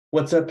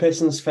What's up,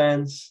 Pistons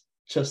fans?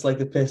 Just like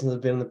the Pistons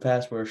have been in the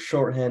past, we're a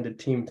short-handed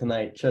team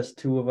tonight. Just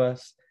two of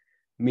us,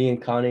 me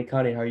and Connie.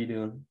 Connie, how are you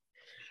doing?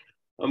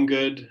 I'm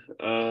good.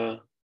 I'm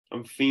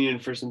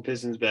fiending for some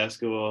Pistons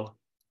basketball.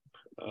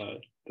 Uh,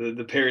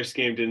 the Paris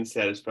game didn't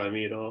satisfy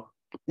me at all.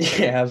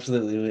 Yeah,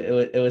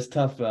 absolutely. It was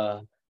tough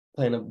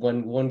playing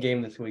one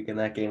game this week, and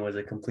that game was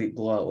a complete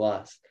blowout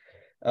loss.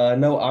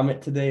 No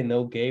Amit today,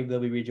 no Gabe. They'll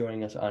be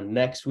rejoining us on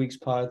next week's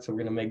pod, so we're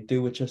gonna make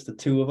do with just the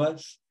two of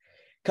us.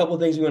 Couple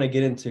things we want to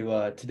get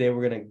into. Today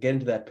we're gonna get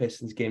into that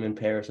Pistons game in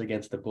Paris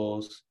against the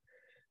Bulls.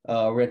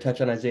 We're going to touch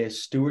on Isaiah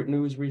Stewart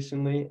news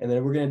recently, and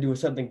then we're going to do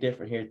something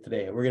different here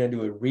today. We're going to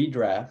do a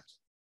redraft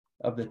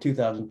of the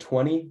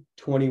 2020,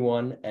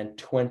 21, and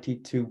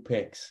 22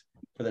 picks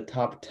for the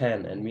top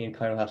 10, and me and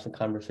Kyle will have some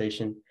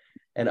conversation.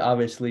 And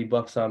obviously,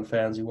 Bucks on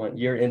fans, we want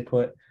your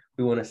input.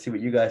 We want to see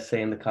what you guys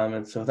say in the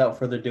comments. So without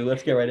further ado,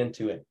 let's get right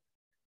into it.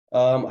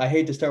 I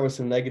hate to start with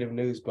some negative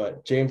news,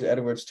 but James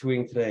Edwards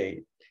tweeting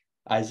today,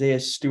 Isaiah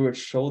Stewart's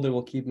shoulder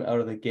will keep him out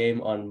of the game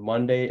on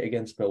Monday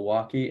against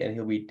Milwaukee, and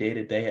he'll be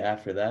day-to-day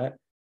after that.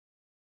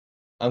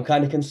 I'm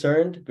kind of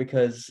concerned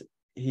because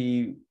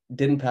he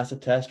didn't pass a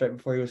test right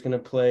before he was going to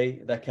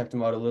play. That kept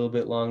him out a little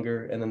bit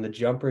longer. And then the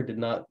jumper did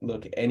not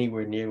look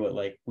anywhere near what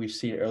we've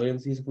seen earlier in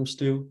the season from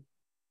Stu.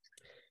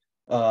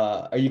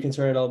 Are you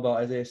concerned at all about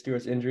Isaiah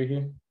Stewart's injury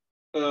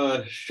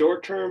here?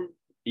 Short term,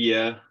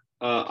 yeah.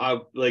 I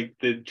like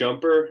the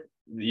jumper.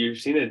 You've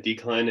seen a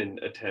decline in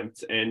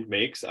attempts and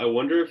makes. I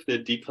wonder if the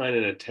decline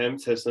in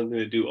attempts has something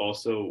to do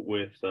also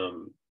with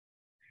Jalen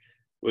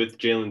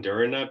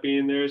Duren not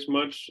being there as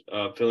much,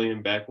 filling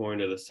him back more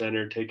into the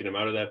center, taking him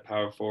out of that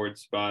power forward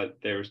spot.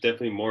 There was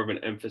definitely more of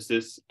an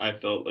emphasis, I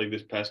felt like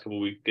this past couple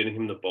of weeks, getting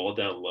him the ball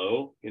down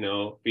low,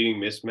 beating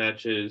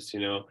mismatches,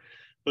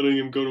 letting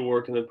him go to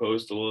work in the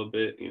post a little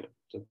bit.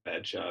 It's a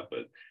bad shot,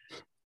 but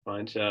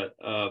fine shot.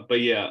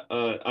 But yeah,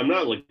 I'm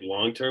not like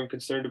long-term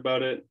concerned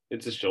about it.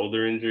 It's a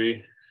shoulder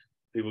injury.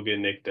 People get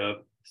nicked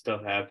up.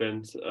 Stuff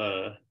happens.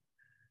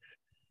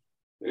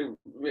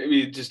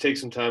 Maybe just take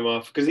some time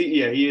off because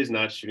he is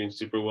not shooting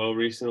super well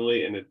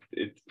recently, and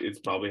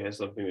it probably has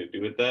something to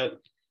do with that.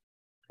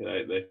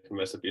 That can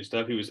mess up your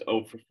stuff. He was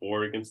 0 for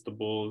 4 against the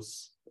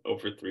Bulls, 0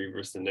 for 3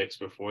 versus the Knicks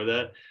before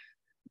that.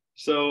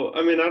 So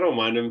I mean, I don't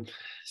mind him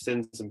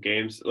sending some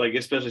games, like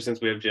especially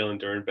since we have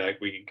Jalen Duren back,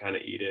 we can kind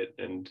of eat it,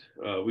 and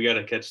we got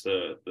to catch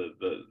the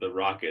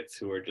Rockets,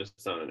 who are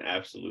just on an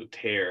absolute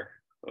tear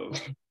of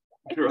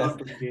That's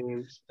dropping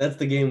games. that's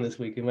the game this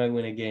week. We might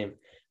win a game.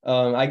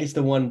 I guess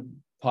the one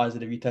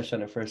positive you touched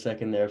on it for a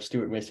second there of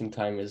Stewart missing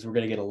time is we're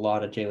gonna get a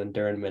lot of Jalen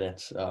Duren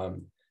minutes.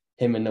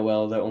 Him and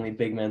Noel, the only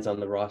big men on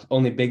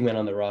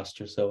the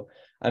roster. So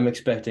I'm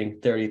expecting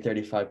 30,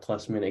 35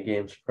 plus minute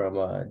games from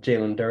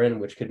Jalen Duren,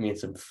 which could mean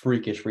some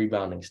freakish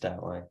rebounding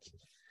stat lines.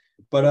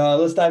 But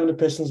let's dive into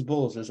Pistons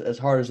Bulls. As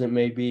hard as it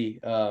may be,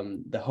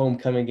 the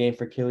homecoming game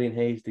for Killian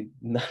Hayes did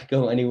not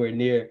go anywhere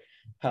near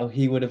how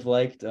he would have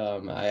liked.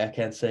 I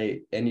can't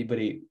say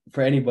anybody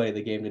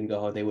the game didn't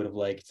go how they would have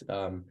liked.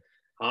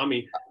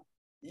 Hami.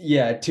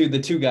 Yeah, the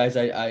two guys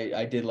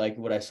I did like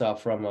what I saw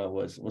from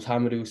was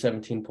Hamadou,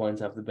 17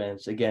 points off the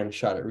bench. Again,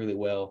 shot it really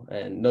well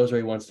and knows where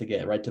he wants to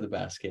get, right to the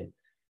basket.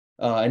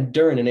 And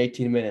Duren in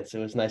 18 minutes, it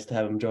was nice to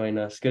have him join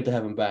us. Good to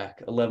have him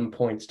back. 11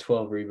 points,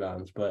 12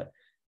 rebounds. But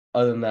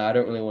other than that,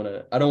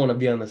 I don't want to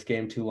be on this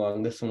game too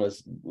long. This one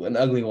was an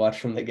ugly watch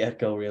from the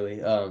get-go,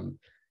 really.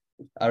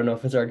 I don't know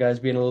if it's our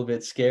guys being a little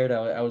bit scared.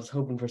 I was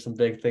hoping for some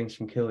big things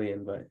from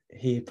Killian, but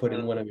he put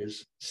in one of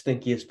his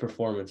stinkiest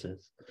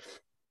performances.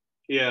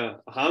 Yeah,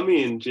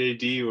 Hami and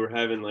JD were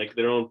having like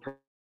their own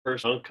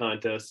personal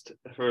contest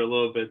for a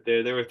little bit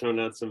there. They were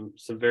throwing out some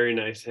very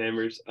nice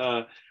hammers.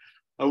 I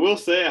will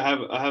say I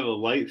have a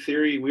light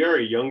theory. We are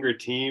a younger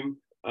team.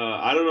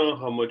 I don't know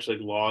how much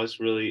like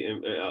laws really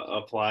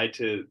apply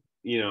to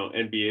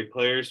NBA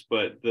players,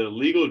 but the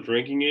legal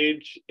drinking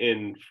age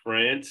in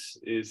France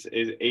is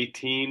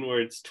 18,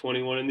 where it's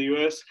 21 in the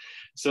U.S.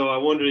 So I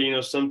wonder,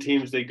 some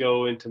teams they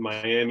go into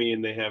Miami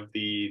and they have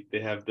the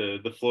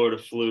Florida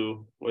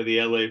flu or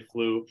the LA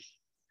flu.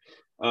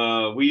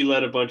 We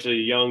let a bunch of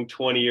young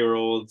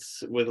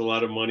 20-year-olds with a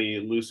lot of money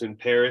loose in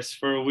Paris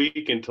for a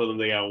week and told them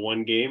they got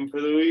one game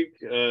for the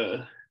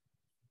week.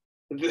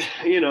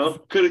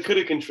 Could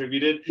have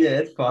contributed. Yeah,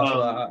 it's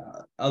possible.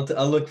 Um,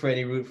 I'll look for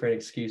any root for an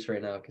excuse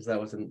right now because that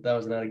was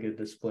not a good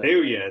display.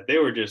 they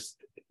were just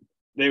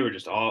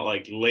all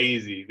like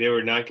lazy. They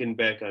were not getting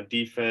back on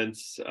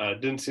defense.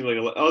 Didn't seem like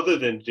other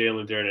than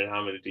Jalen Duren and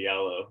Hamid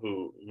Diallo,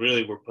 who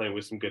really were playing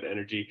with some good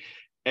energy.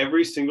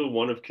 Every single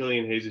one of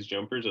Killian Hayes'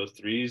 jumpers, those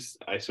threes,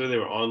 I swear they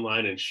were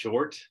online and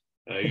short.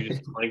 You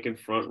just clanking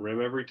front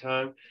rim every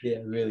time. Yeah,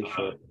 really Uh,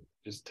 short.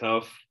 just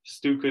tough.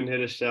 Stu couldn't hit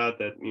a shot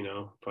that,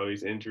 probably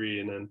his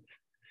injury. And then,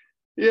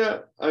 yeah,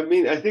 I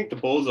mean, I think the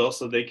Bulls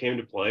also, they came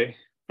to play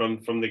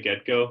from the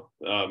get-go.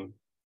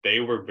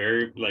 They were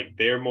very, like,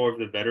 they're more of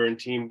the veteran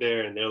team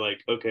there. And they're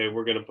like, okay,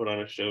 we're going to put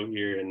on a show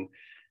here. And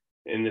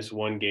in this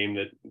one game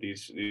that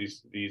these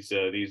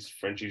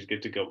Frenchies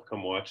get to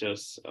come watch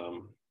us.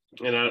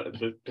 And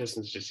the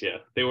Pistons just, yeah,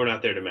 they were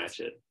not there to match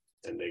it.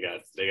 and they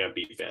got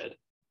beat bad.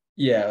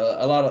 Yeah,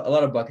 a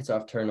lot of buckets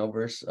off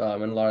turnovers,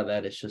 and a lot of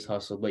that is just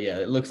hustle. But yeah,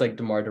 it looks like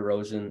DeMar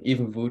DeRozan,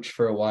 even Vooch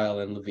for a while,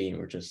 and Levine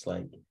were just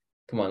like,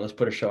 come on, let's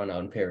put a showing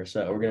out in Paris.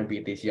 We're gonna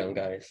beat these young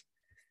guys.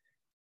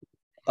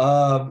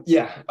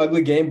 Yeah,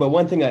 ugly game. But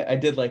one thing I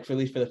did like, for at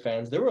least for the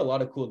fans, there were a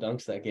lot of cool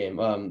dunks that game.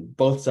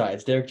 Both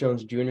sides. Derrick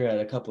Jones Jr. had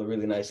a couple of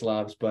really nice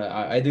lobs, but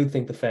I do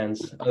think the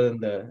fans, other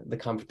than the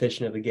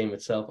competition of the game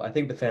itself, I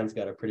think the fans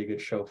got a pretty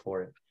good show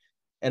for it.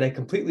 And it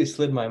completely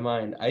slid my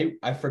mind.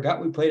 I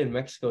forgot we played in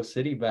Mexico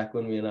City back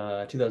when we in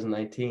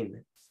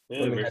 2019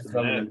 Yeah, when we had versus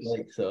Drummond and Nets.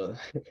 Blake. So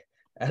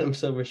Adam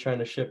Silver's trying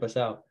to ship us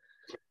out.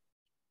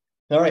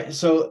 All right,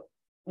 so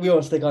we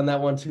won't stick on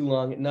that one too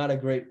long. Not a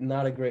great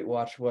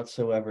watch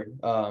whatsoever.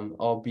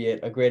 Albeit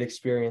a great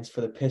experience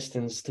for the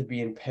Pistons to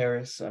be in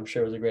Paris. I'm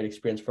sure it was a great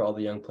experience for all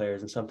the young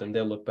players and something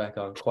they'll look back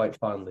on quite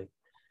fondly.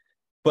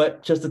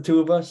 But just the two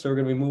of us, so we're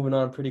going to be moving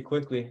on pretty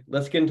quickly.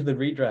 Let's get into the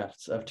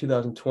redrafts of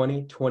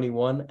 2020,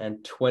 21,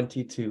 and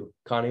 22.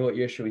 Connie, what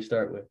year should we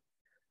start with?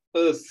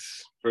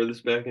 Let's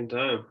furthest back in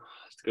time.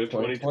 Let's go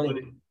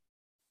 2020.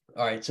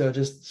 All right, so we're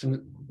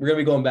going to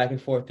be going back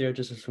and forth there,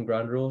 just with some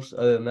ground rules.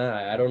 Other than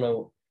that, I don't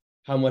know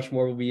how much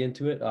more we'll be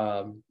into it.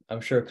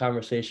 I'm sure a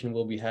conversation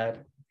will be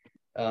had.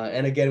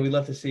 And again, we'd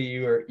love to see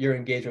your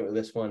engagement with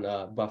this one,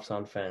 Buffs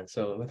on fans.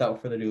 So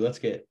without further ado, let's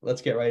get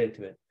right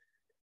into it.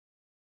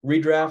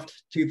 Redraft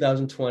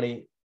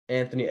 2020,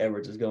 Anthony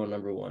Edwards is going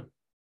number 1.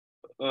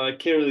 I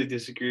can't really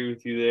disagree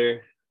with you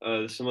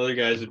there. Some other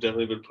guys have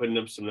definitely been putting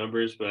up some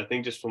numbers, but I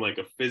think just from like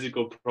a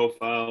physical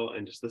profile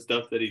and just the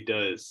stuff that he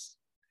does,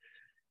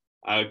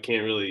 I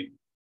can't really,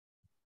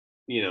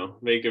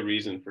 make a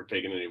reason for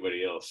picking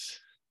anybody else.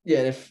 Yeah,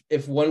 and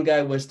if one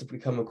guy was to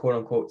become a quote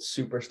unquote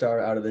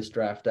superstar out of this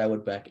draft, I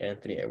would back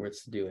Anthony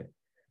Edwards to do it.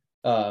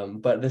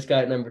 But this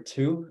guy at number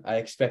 2, I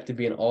expect to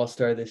be an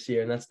all-star this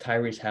year, and that's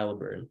Tyrese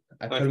Halliburton.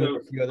 I put him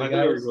with a few other guys. I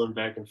thought we were going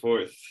back and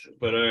forth,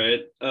 but all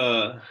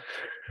right.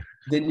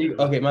 Didn't you?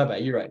 Okay, my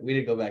bad. You're right. We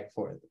did go back and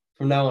forth.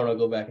 From now on, I'll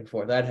go back and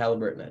forth. I had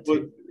Halliburton at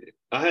 2.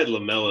 I had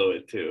LaMelo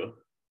at 2.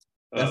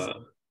 Yeah.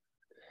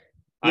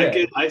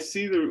 I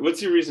see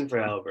what's your reason for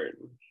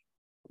Halliburton?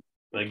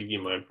 I'll give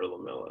you mine for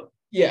LaMelo.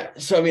 Yeah,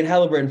 so I mean,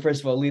 Halliburton,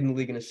 first of all, leading the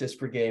league in assists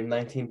per game,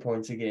 19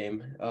 points a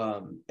game,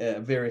 a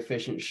very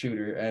efficient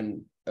shooter,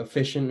 and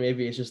efficient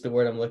maybe is just the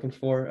word I'm looking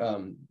for,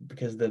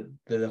 because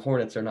the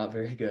Hornets are not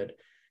very good,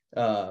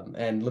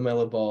 and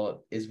LaMelo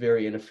Ball is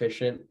very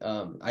inefficient.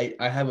 I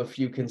have a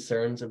few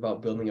concerns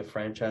about building a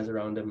franchise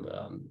around him.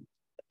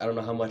 I don't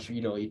know how much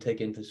you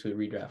take into a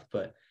redraft,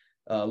 but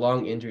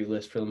long injury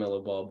list for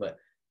LaMelo Ball, but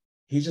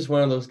he's just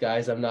one of those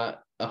guys I'm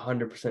not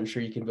 100%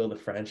 sure you can build a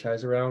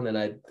franchise around, and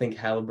I think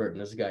Halliburton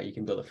is a guy you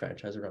can build a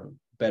franchise around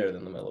better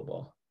than LaMelo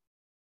Ball.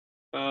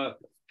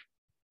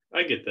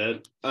 I get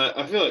that.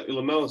 I feel like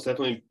LaMelo's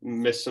definitely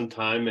missed some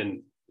time,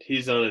 and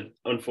he's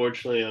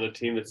unfortunately on a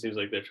team that seems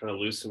like they're trying to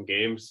lose some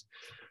games.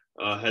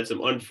 Had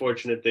some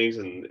unfortunate things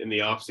in the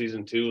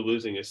offseason too,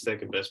 losing his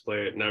second best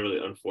player. Not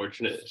really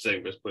unfortunate.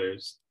 Second best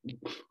players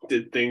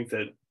did things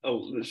that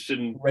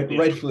shouldn't.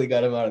 Rightfully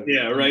got him out of the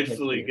Yeah,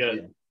 rightfully got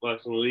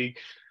locked in the league.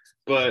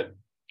 But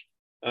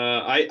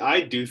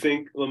I do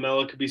think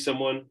LaMelo could be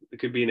someone that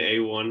could be an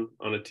A1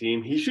 on a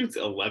team. He shoots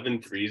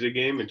 11 threes a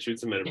game and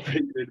shoots them at a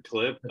pretty good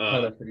clip.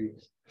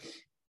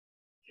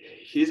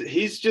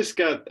 He's just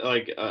got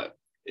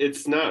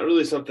it's not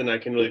really something I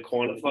can really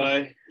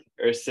quantify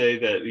or say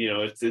that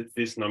it's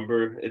this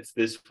number, it's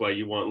this why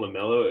you want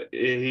LaMelo.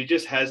 He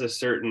just has a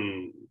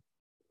certain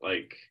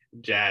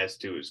jazz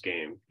to his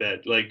game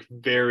that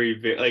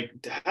very, very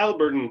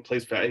Halliburton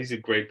plays fast. He's a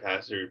great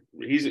passer.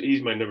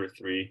 He's my number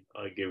 3.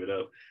 I'll give it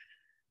up.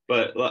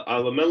 But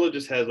LaMelo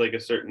just has a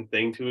certain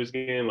thing to his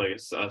game,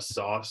 a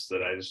sauce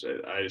that I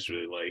just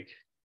really like.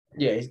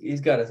 Yeah,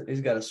 he's got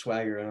a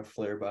swagger and a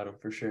flair about him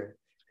for sure.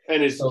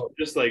 And it's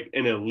just an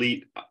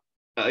elite.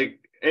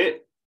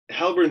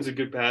 Halliburton's a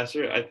good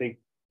passer. I think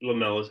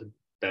LaMelo's a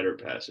better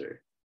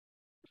passer.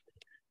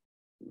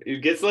 He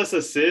gets less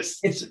assists.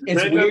 It's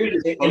weird.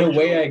 In a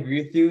way, I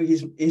agree with you.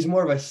 He's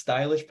more of a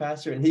stylish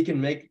passer, and he can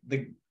make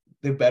the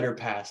better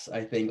pass.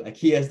 I think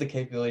he has the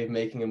capability of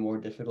making a more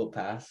difficult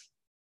pass.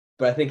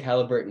 But I think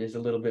Halliburton is a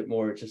little bit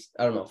more just,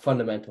 I don't know,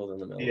 fundamental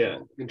than LaMelo. Yeah,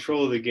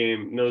 control of the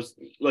game. Knows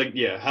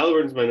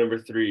Halliburton's my number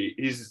 3.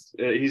 He's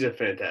a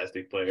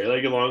fantastic player.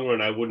 In the long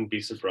run, I wouldn't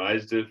be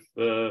surprised if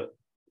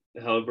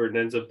Halliburton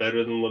ends up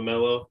better than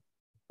LaMelo.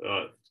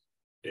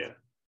 Yeah.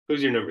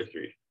 Who's your number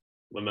 3?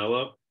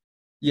 LaMelo?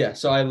 Yeah,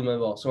 so I have LaMelo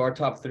Ball. So our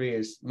top 3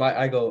 is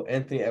I go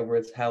Anthony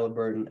Edwards,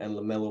 Halliburton, and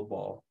LaMelo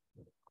Ball.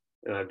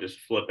 And I'm just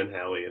flipping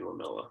Hallie and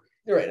LaMelo.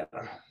 Right.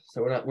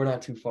 So we're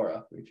not too far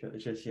off each other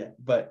just yet.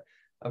 But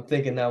I'm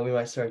thinking now we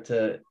might start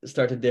to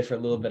differ a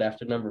little bit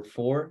after number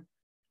 4.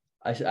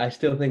 I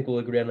still think we'll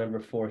agree on number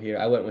 4 here.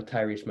 I went with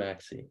Tyrese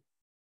Maxey.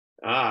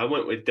 I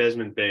went with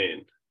Desmond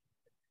Bane.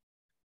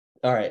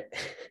 All right.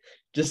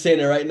 Just saying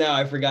it right now,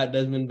 I forgot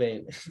Desmond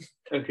Bane.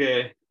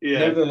 Okay. Yeah.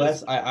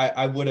 Nevertheless,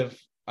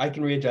 I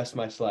can readjust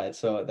my slides,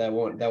 so that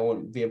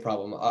won't be a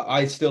problem.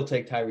 I still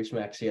take Tyrese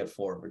Maxey at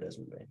 4 over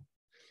Desmond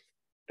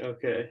Bane.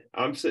 Okay.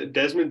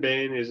 Desmond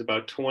Bain is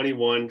about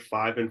 21,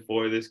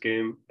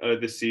 5-4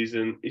 this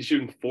season. He's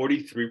shooting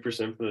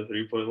 43% from the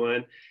 3-point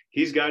line.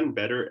 He's gotten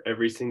better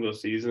every single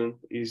season.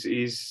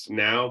 He's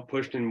now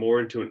pushed in more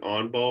into an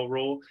on-ball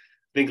role.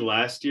 I think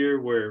last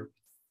year where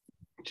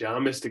Ja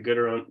missed a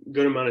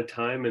good amount of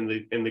time and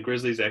the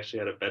Grizzlies actually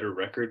had a better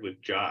record with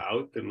Ja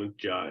out than with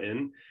Ja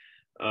in.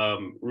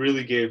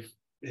 Really gave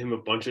him a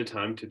bunch of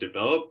time to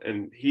develop,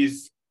 and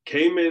he's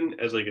came in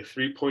as like a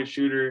 3-point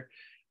shooter,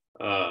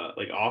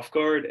 like off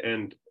guard,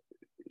 and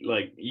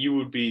like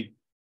you'd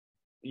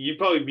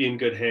probably be in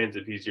good hands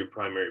if he's your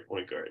primary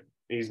point guard.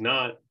 He's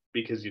not,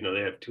 because they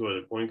have two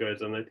other point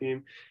guards on that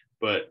team,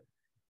 but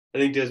I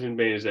think Desmond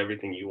Bain is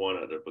everything you want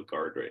out of a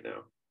guard right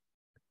now.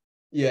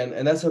 Yeah,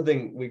 and that's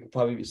something we could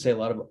probably say a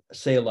lot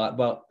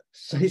about.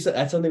 So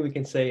that's something we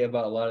can say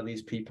about a lot of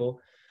these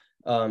people.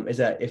 Is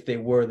that if they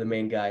were the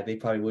main guy, they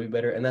probably would be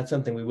better. And that's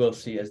something we will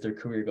see as their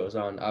career goes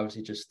on.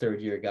 Obviously, just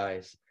third-year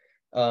guys.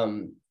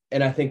 And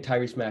I think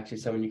Tyrese Maxey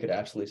is someone you could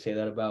absolutely say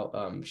that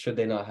about. Should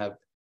they not have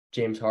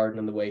James Harden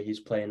and the way he's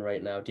playing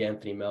right now,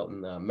 D'Anthony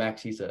Melton,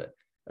 Maxey's a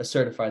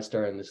certified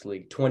star in this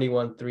league.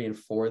 21, 3 and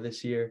 4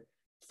 this year,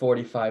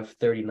 45,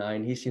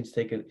 39. He seems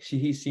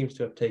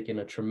to have taken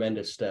a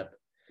tremendous step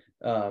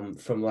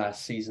from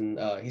last season.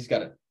 He's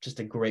got just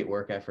a great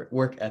work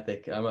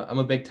ethic. I'm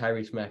a big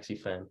Tyrese Maxey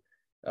fan.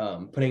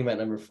 Putting him at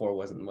number 4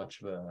 wasn't much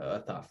of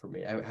a thought for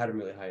me. I had him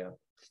really high up.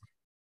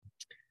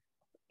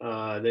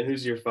 Then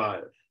who's your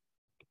 5?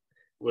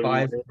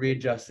 5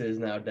 readjusted is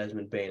now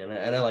Desmond Bain, and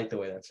I like the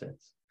way that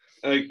sits.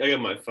 I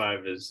got my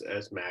 5 as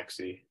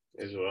Maxey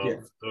as well. Yeah.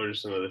 So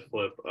just another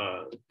flip.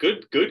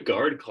 Good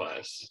guard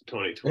class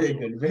 2020. Very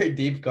good, very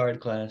deep guard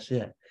class.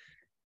 Yeah.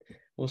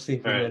 We'll see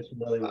if we All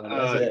really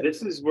one.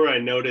 This is where I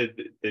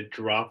noted the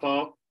drop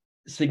off.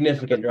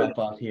 Significant drop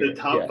off here. The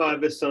top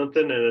 5 is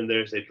something, and then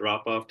there's a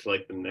drop off to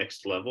like the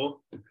next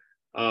level.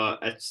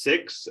 At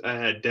 6, I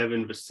had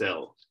Devin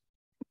Vassell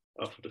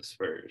off of the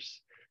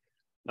Spurs.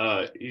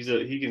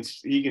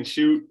 He can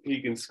shoot,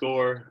 he can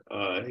score.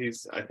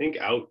 He's I think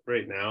out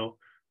right now,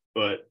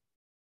 but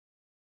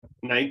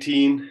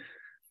 19,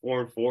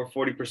 4 and 4,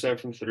 40%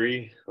 from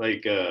 3.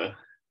 Like a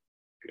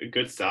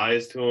good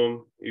size to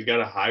him. He's got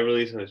a high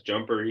release on his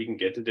jumper. He can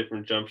get to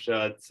different jump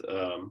shots.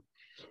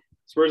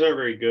 Spurs aren't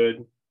very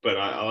good, but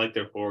I like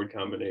their forward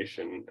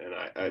combination,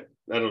 and I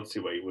don't see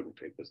why you wouldn't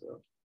pick this up.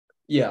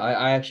 Yeah,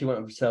 I actually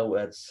went with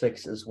Vassell at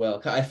 6 as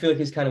well. I feel like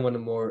he's kind of one of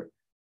the more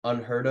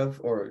unheard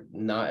of or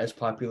not as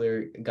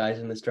popular guys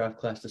in this draft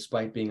class,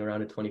 despite being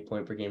around a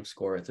 20-point per game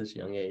scorer at this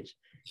young age.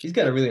 He's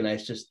got a really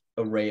nice just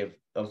array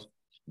of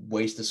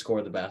ways to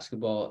score the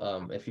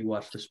basketball. If you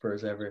watch the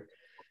Spurs ever,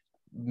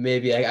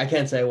 maybe I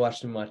can't say I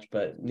watched him much,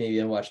 but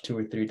maybe I watched 2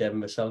 or 3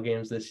 Devin Vassell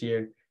games this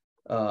year.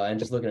 And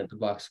just looking at the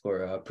box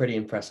score, a pretty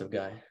impressive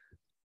guy.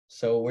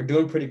 So we're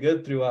doing pretty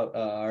good throughout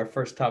our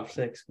first top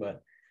 6,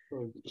 but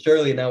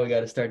surely now we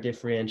got to start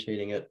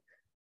differentiating it.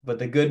 But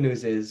the good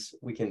news is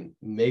we can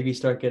maybe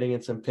start getting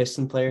in some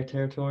Piston player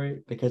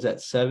territory, because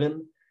at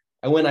 7,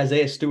 I went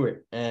Isaiah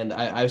Stewart, and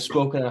I've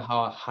spoken of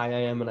how high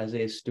I am on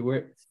Isaiah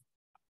Stewart,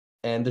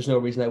 and there's no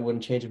reason I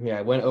wouldn't change him here.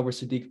 I went over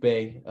Sadiq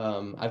Bey.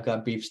 I've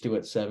got beef Stu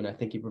at 7. I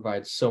think he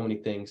provides so many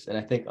things, and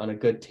I think on a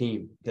good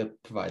team, he'll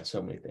provide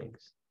so many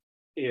things.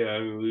 Yeah, I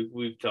mean,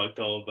 we've talked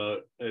all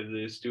about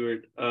Isaiah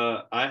Stewart.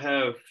 I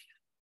have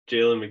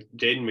Jaden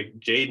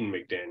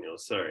McDaniels.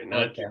 Sorry,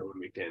 not Okay.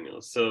 Jalen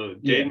McDaniels. So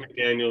Jaden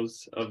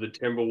McDaniels of the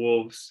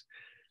Timberwolves,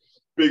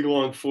 big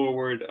long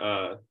forward.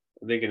 I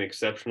think an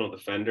exceptional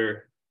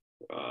defender.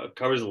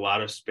 Covers a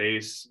lot of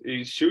space.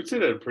 He shoots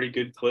it at a pretty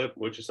good clip,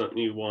 which is something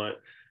you want.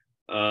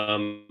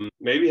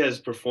 Maybe has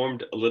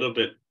performed a little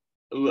bit.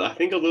 I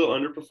think a little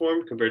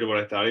underperformed compared to what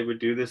I thought he would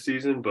do this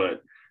season,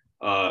 but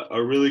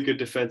a really good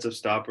defensive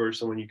stopper,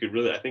 someone you could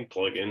really, I think,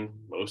 plug in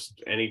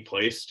most any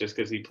place just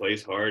because he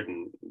plays hard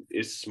and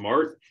is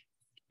smart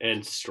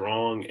and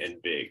strong and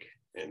big,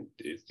 and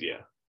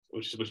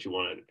which is what you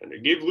want in a defender.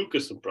 Gave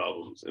Lucas some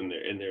problems in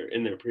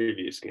their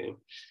previous game.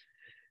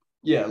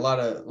 Yeah, a lot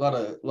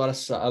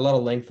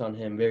of length on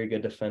him. Very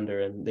good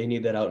defender, and they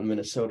need that out in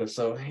Minnesota.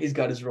 So he's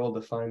got his role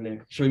defined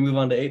there. Should we move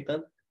on to 8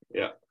 then?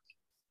 Yeah.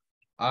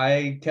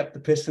 I kept the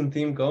Piston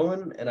theme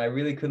going, and I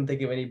really couldn't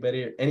think of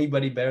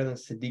anybody better than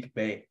Sadiq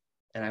Bey,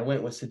 and I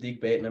went with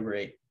Sadiq Bey at number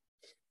 8.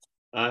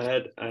 I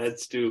had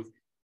Stu.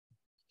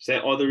 Say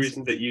all the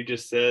reasons that you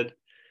just said.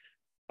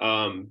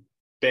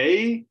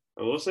 Bey,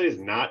 I will say, is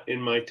not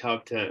in my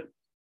top 10.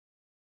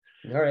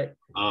 All right.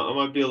 I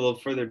might be a little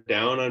further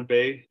down on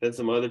Bey than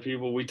some other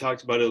people. We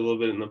talked about it a little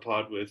bit in the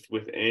pod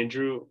with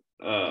Andrew.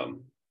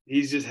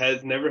 He's just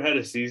never had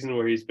a season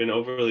where he's been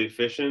overly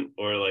efficient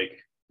or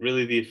like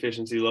really the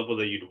efficiency level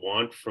that you'd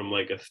want from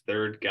like a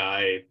third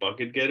guy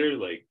bucket getter.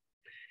 Like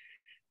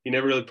he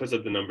never really puts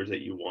up the numbers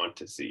that you want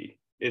to see.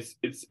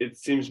 It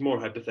seems more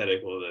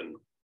hypothetical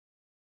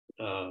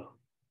than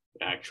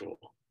actual.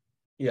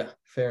 Yeah,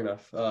 fair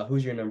enough.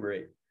 Who's your number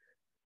 8?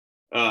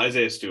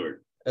 Isaiah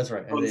Stewart. That's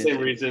right. For the same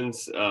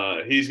reasons.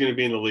 He's going to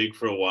be in the league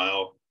for a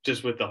while.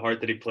 just with the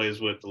heart that he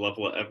plays with, the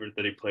level of effort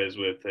that he plays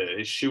with,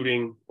 his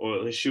shooting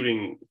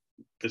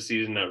this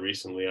season, not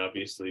recently,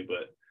 obviously,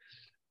 but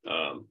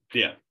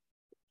yeah,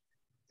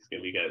 he's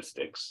gonna be a guy that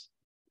sticks.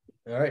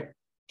 All right,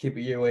 keep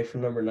it your way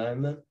from number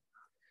 9 then.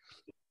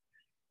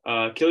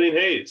 Killian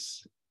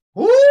Hayes.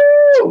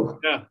 Woo!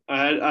 Yeah,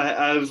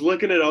 I was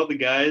looking at all the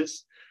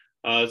guys.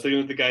 I was looking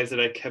at the guys that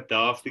I kept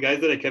off. The guys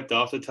that I kept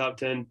off the top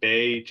 10: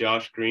 Bay,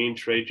 Josh Green,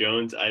 Trey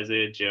Jones,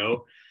 Isaiah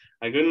Joe.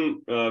 I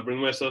couldn't bring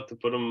myself to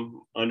put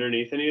him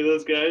underneath any of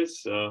those guys.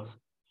 So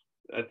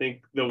I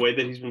think the way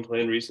that he's been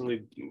playing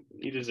recently,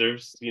 he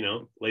deserves,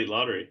 late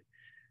lottery.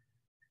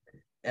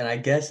 And I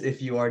guess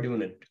if you are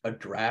doing a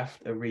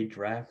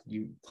redraft,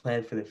 you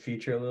plan for the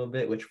future a little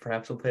bit, which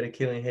perhaps will play to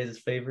Killian Hayes'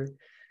 favor.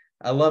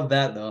 I love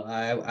that though.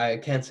 I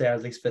can't say I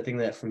was expecting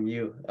that from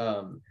you.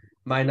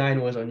 My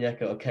 9 was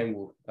Onyeka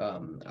Okengwu.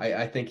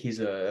 I think he's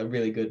a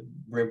really good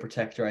rim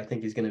protector. I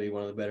think he's going to be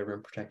one of the better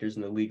rim protectors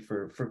in the league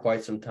for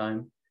quite some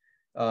time.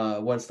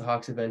 Once the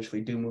Hawks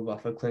eventually do move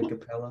off of Clint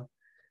Capella.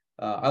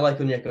 I like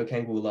Onyeka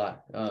Okengwu a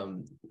lot.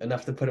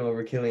 Enough to put him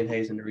over Killian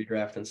Hayes in the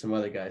redraft and some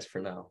other guys for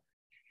now.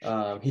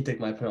 He took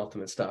my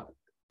penultimate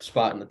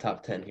spot in the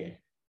top 10 here.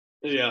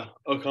 Yeah,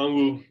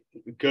 Okongwu,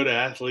 good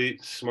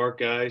athlete, smart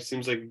guy,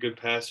 seems like a good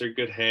passer,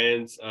 good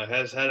hands,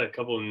 has had a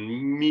couple of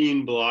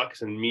mean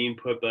blocks and mean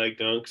putback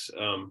dunks.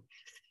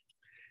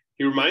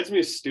 He reminds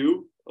me of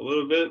Stu a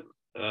little bit,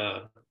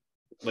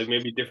 like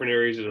maybe different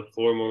areas of the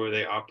floor more where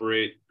they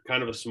operate,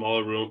 kind of a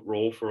smaller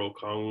role for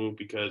Okongwu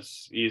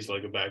because he's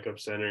like a backup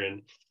center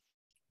and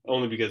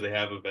only because they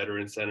have a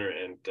veteran center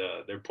and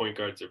their point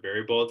guards are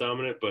very ball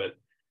dominant, but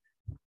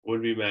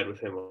would be mad with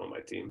him on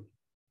my team.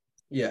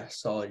 Yeah,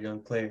 solid young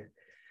player.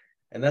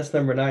 And that's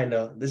number 9,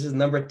 though. This is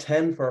number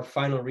 10 for our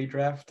final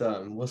redraft.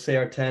 We'll say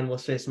our 10, we'll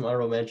say some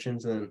honorable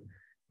mentions, and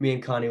me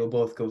and Connie will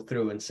both go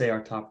through and say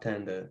our top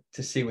 10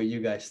 to see what you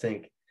guys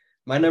think.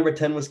 My number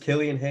 10 was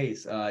Killian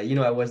Hayes. I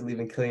wasn't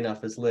leaving Killian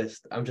off his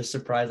list. I'm just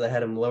surprised I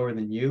had him lower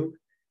than you.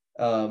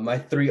 My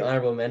 3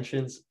 honorable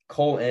mentions: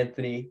 Cole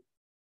Anthony,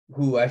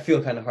 who I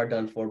feel kind of hard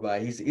done for by.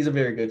 He's a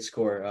very good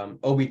scorer.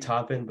 Obi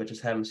Toppin, but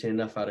just haven't seen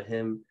enough out of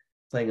him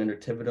playing under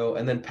Thibodeau.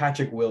 And then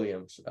Patrick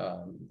Williams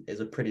is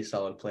a pretty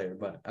solid player.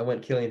 But I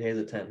went Killian Hayes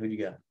at 10. Who do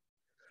you got?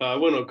 I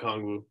went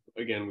Okongwu.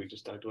 Again, we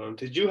just talked about him.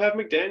 Did you have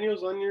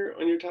McDaniels on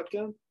your top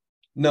 10?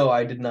 No,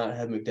 I did not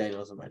have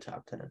McDaniels in my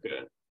top 10.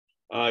 Good.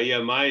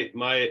 Yeah,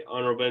 my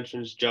honorable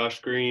mentions: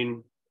 Josh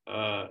Green,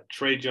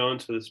 Trey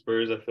Jones for the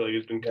Spurs. I feel like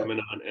he's been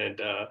coming on,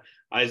 and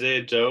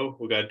Isaiah Joe,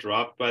 who got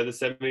dropped by the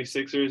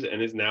 76ers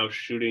and is now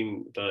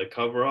shooting the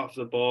cover off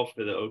the ball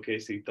for the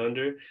OKC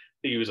Thunder.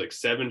 I think he was like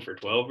 7 for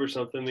 12 or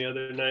something the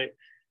other night.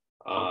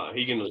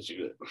 He can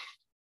shoot it.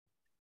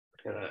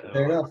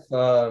 Fair enough.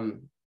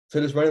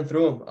 So just running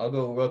through them, I'll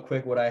go real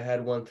quick what I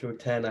had 1 through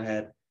 10. I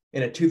had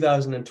in a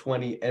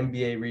 2020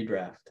 NBA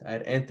redraft, I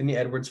had Anthony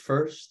Edwards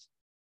first,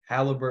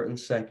 Halliburton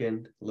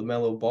second,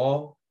 LaMelo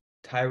Ball,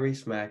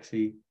 Tyrese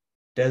Maxey,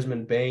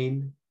 Desmond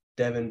Bane,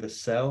 Devin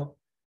Vassell.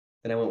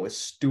 Then I went with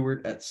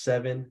Stewart at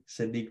 7,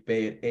 Sadiq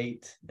Bey at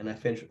 8, and I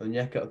finished with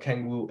Onyeka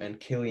Okengwu and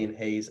Killian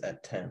Hayes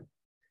at 10.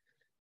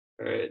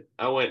 All right.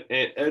 I went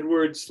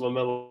Edwards,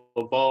 LaMelo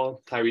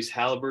Ball, Tyrese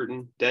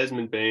Halliburton,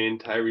 Desmond Bane,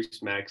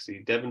 Tyrese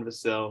Maxey, Devin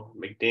Vassell,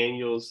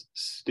 McDaniels,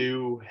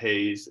 Stu,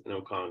 Hayes, and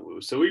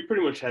Okongwu. So we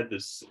pretty much had the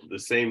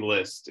same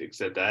list,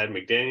 except I had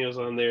McDaniels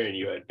on there and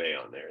you had Bey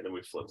on there, and then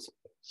we flipped some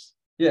things.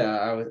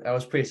 Yeah, I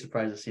was pretty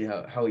surprised to see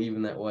how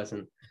even that was,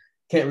 and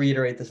can't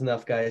reiterate this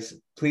enough, guys.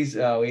 Please,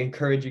 we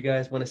encourage you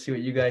guys. Want to see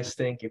what you guys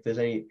think. If there's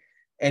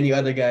any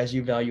other guys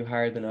you value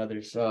higher than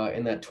others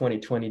in that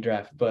 2020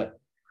 draft, but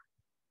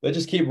let's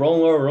just keep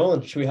rolling where we're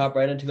rolling. Should we hop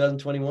right in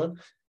 2021?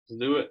 Let's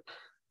do it.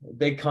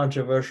 Big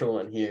controversial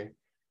one here.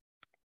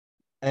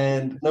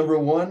 And number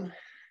 1,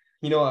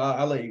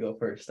 I'll let you go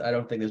first. I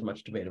don't think there's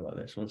much debate about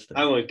this one.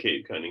 I went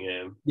Cade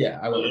Cunningham. Yeah,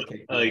 I went with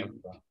Cade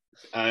Cunningham.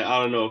 I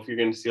don't know if you're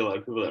going to see a lot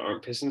of people that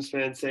aren't Pistons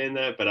fans saying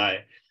that, but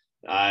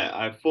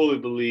I fully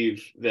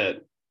believe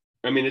that.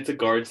 I mean, it's a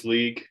guards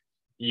league.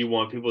 You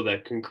want people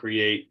that can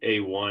create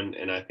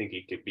A1, and I think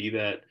he could be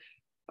that.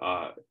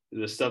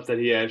 The stuff that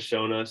he has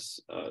shown us,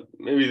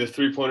 maybe the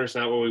 3-pointer's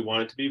not what we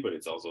want it to be, but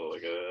it's also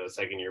like a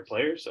second-year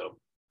player, so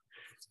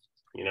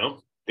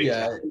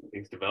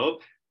things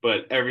develop.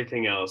 But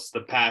everything else,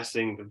 the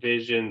passing, the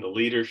vision, the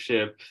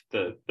leadership,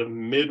 the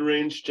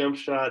mid-range jump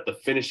shot, the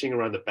finishing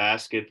around the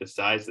basket, the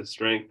size, the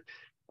strength.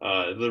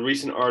 The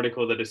recent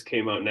article that just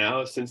came out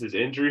now since his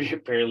injury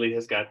apparently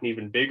has gotten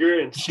even bigger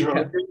and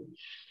stronger.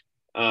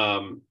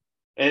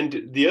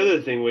 And the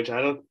other thing, which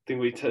I don't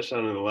think we touched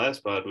on in the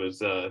last pod, was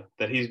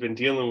that he's been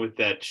dealing with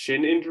that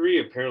shin injury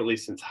apparently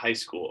since high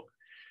school.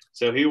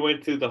 So he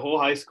went through the whole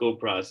high school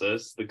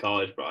process, the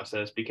college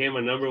process, became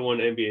a number 1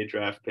 NBA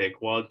draft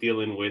pick while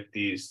dealing with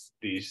these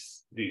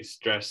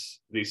stress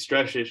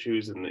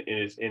issues in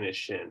his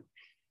shin.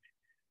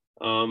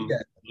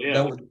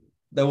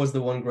 That was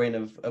the one grain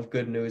of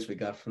good news we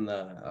got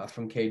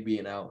from Cade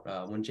being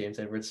out when James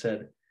Edwards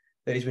said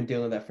that he's been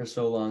dealing with that for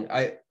so long.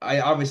 I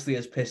obviously,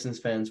 as Pistons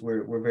fans,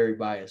 we're very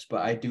biased,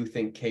 but I do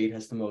think Cade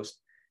has the most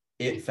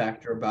it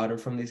factor about him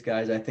from these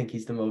guys. I think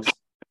he's the most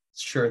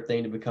sure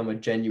thing to become a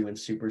genuine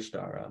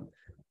superstar.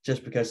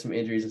 Just because some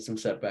injuries and some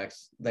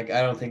setbacks, like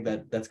I don't think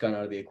that's gone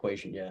out of the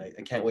equation yet.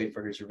 I can't wait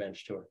for his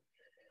revenge tour.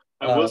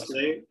 I will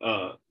say,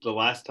 the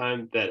last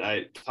time that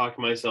I talked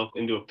myself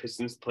into a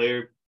Pistons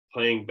player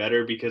playing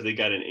better because they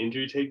got an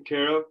injury taken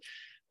care of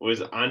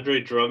was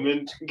Andre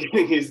Drummond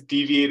getting his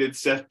deviated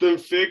septum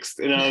fixed.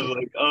 And I was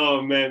like,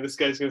 oh man, this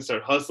guy's going to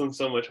start hustling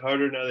so much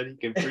harder now that he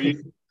can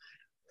breathe.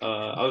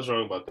 I was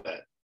wrong about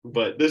that.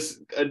 But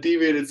a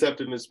deviated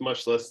septum is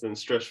much less than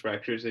stress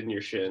fractures in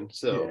your shin.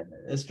 So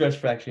yeah, a stress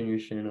fracture in your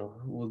shin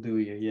will do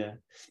you, yeah.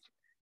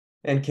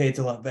 And Kate's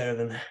a lot better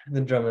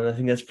than Drummond. I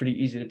think that's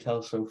pretty easy to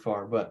tell so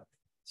far. But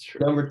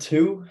number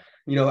 2,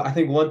 I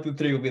think 1 through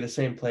 3 will be the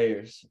same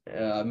players,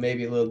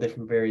 maybe a little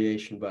different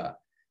variation. But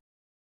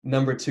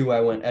number 2, I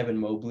went Evan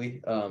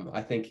Mobley.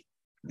 I think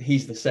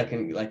he's the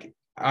second, like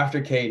after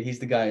Cade, he's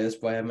the guy. That's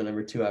why I'm at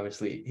number 2.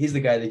 Obviously, he's the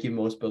guy that you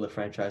most build a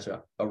franchise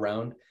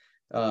around.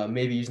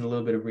 Maybe using a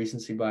little bit of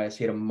recency bias.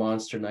 He had a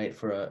monster night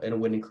in a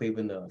winning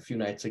Cleveland a few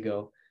nights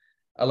ago.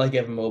 I like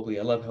Evan Mobley.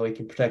 I love how he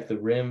can protect the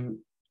rim,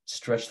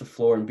 stretch the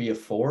floor, and be a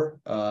 4.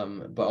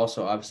 But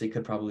also obviously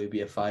could probably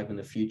be a 5 in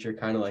the future.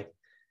 Kind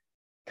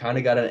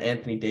of got an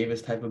Anthony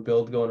Davis type of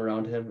build going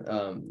around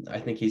him. I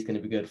think he's going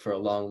to be good for a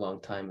long,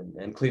 long time,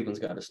 and Cleveland's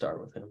got to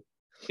start with him.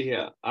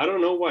 Yeah, I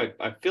don't know why.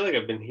 I feel like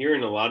I've been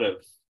hearing a lot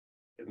of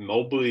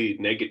Mobley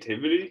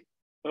negativity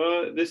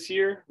this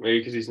year, maybe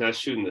because he's not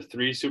shooting the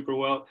 3 super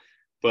well.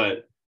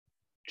 But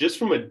just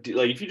from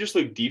if you just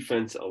look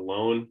defense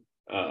alone,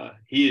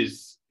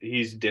 he's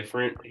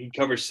different. He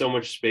covers so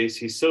much space.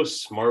 He's so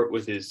smart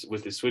with his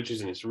switches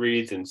and his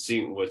reads and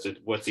seeing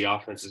what the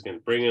offense is going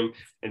to bring him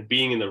and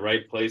being in the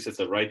right place at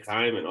the right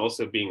time and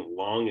also being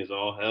long as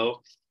all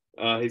hell.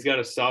 He's got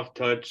a soft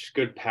touch,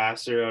 good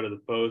passer out of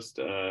the post.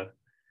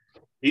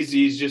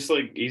 He's just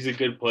he's a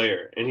good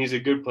player, and he's a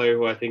good player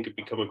who I think could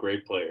become a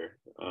great player.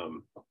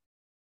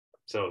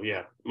 So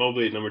yeah,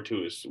 Mobley at number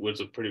 2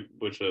 was a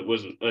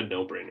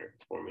no-brainer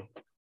for me.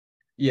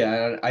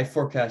 Yeah, I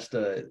forecast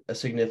a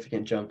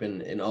significant jump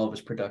in all of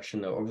his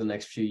production over the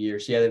next few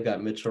years. Yeah, they've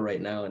got Mitchell right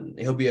now, and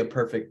he'll be a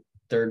perfect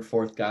 3rd,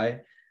 4th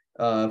guy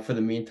for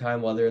the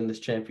meantime while they're in this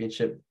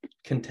championship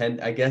contend.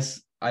 I guess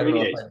I don't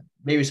know if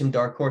maybe some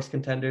dark horse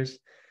contenders.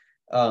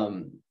 But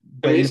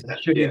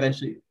should he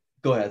eventually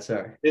go ahead?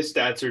 Sorry, his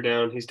stats are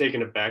down. He's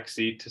taking a back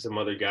seat to some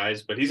other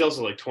guys, but he's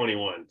also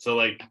 21.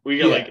 So we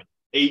got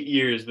 8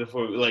 years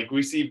before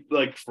we see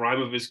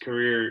prime of his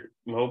career.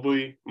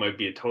 Mobley might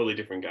be a totally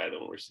different guy than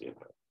what we're seeing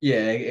now.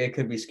 Yeah, it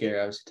could be scary.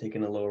 I was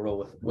taking a low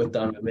role with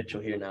Donovan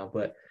Mitchell here now,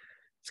 but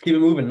let's keep it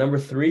moving. Number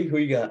 3, who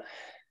you got?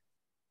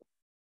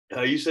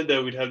 You said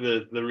that we'd have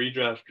the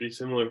redraft pretty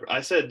similar.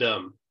 I said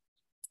I'm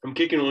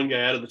kicking one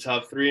guy out of the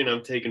top 3, and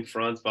I'm taking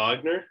Franz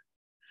Wagner.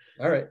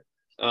 All right.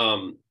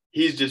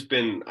 He's just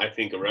been, I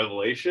think, a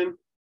revelation.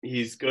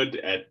 He's good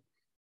at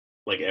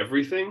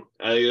everything.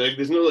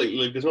 There's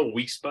no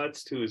weak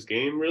spots to his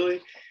game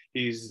really.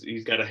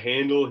 He's got a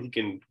handle. He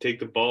can take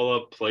the ball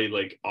up, play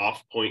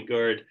off point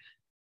guard.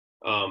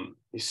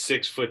 He's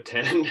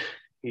 6'10".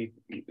 He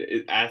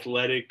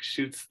athletic,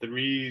 shoots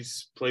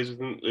threes, plays with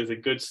him. Is a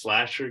good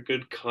slasher,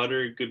 good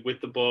cutter, good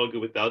with the ball,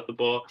 good without the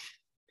ball.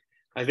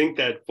 I think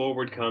that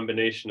forward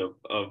combination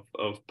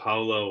of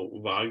Paulo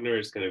Wagner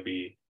is going to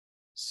be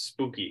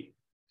spooky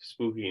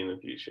in the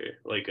future.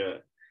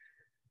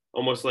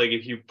 Almost like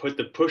if you push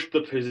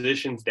the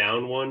positions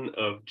down one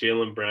of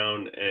Jaylen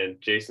Brown and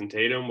Jason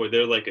Tatum, where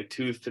they're like a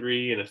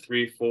 2-3 and a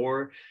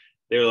 3-4,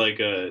 they're like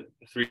a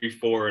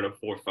 3-4 and a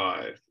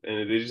 4-5,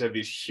 and they just have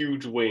these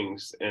huge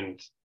wings.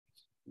 And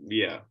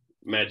yeah,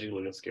 Magic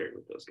looking scary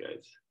with those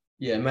guys.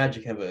 Yeah,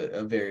 Magic have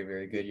a very,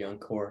 very good young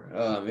core.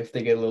 If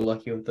they get a little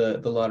lucky with the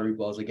lottery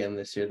balls again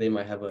this year, they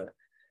might have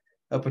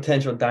a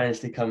potential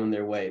dynasty coming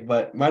their way.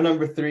 But my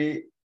number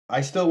 3, I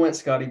still went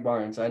Scotty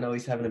Barnes. I know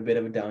he's having a bit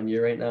of a down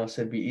year right now,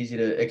 so it'd be easy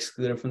to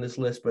exclude him from this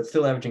list, but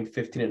still averaging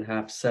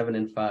 15.5, 7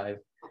 and 5,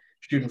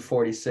 shooting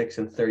 46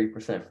 and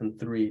 30% from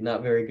 3.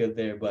 Not very good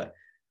there, but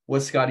what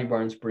Scotty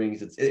Barnes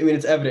brings,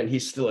 it's evident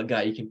he's still a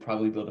guy you can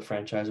probably build a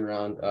franchise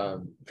around.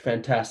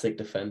 Fantastic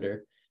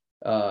defender,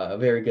 a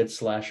very good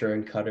slasher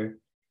and cutter.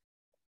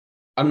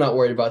 I'm not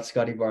worried about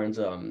Scotty Barnes'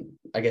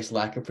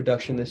 lack of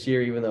production this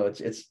year, even though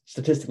it's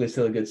statistically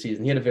still a good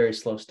season. He had a very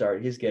slow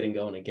start. He's getting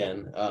going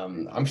again.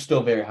 I'm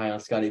still very high on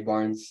Scotty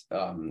Barnes.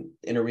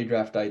 In a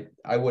redraft,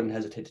 I wouldn't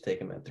hesitate to take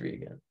him at 3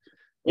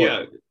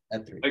 again.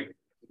 At 3.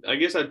 I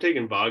guess I've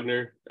taken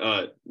Wagner.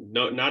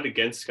 No, not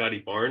against Scotty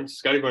Barnes.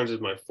 Scotty Barnes is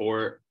my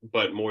 4,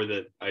 but more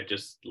that I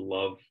just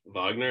love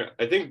Wagner.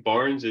 I think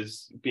Barnes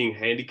is being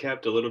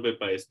handicapped a little bit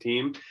by his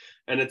team,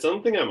 and it's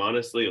something I'm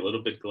honestly a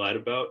little bit glad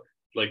about.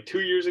 2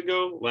 years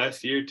ago,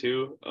 last year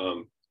too,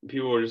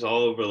 people were just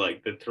all over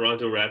the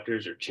Toronto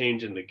Raptors are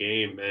changing the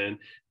game, man.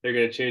 They're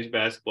going to change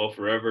basketball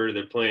forever.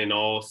 They're playing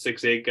all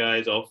 6'8"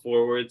 guys, all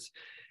forwards.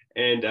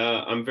 And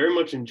I'm very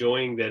much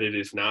enjoying that it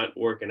is not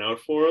working out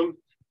for them,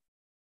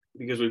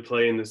 because we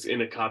play in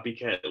a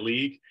copycat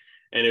league.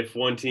 And if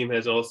one team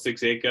has all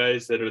 6'8"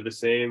 guys that are the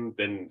same,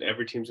 then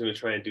every team's going to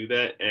try and do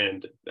that.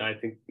 And I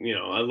think,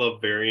 I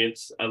love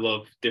variance. I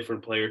love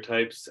different player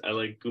types. I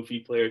like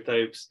goofy player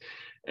types.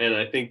 And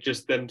I think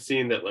just them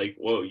seeing that, like,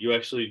 whoa, you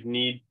actually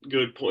need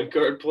good point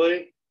guard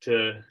play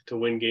to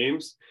win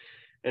games.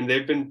 And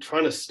they've been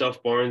trying to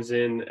stuff Barnes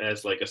in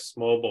as like a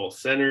small ball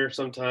center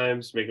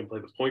sometimes, make him play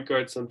the point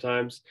guard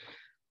sometimes.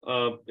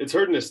 It's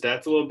hurting his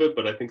stats a little bit,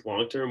 but I think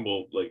long term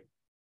will like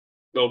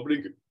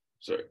opening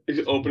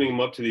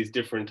him up to these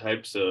different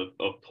types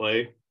of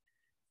play.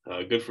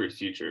 Good for his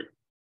future,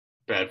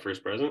 bad for his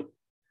present.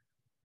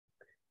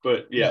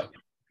 But yeah.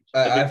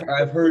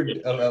 I've heard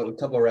a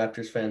couple of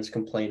Raptors fans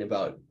complain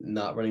about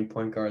not running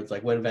point guards.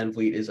 Like when Van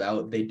Vliet is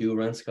out, they do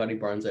run Scotty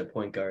Barnes at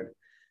point guard.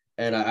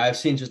 And I've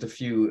seen just a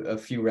few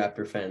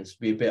Raptor fans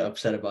be a bit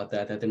upset about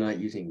that they're not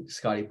using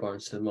Scotty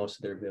Barnes to the most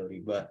of their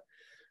ability. But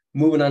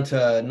moving on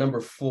to number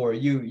 4,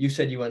 you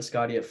said you went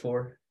Scotty at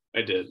 4?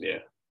 I did, yeah.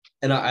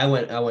 And I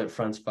went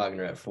Franz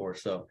Wagner at 4,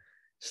 so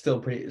still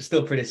pretty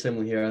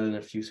similar here, other than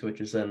a few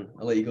switches. Then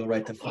I'll let you go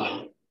right to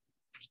 5.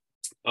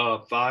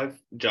 5,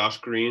 Josh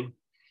Green.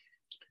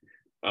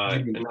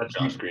 And not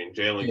Josh Green,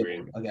 Jalen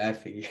Green. Okay, I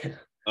figured.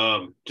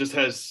 Just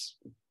has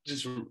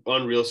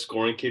unreal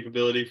scoring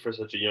capability for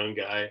such a young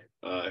guy.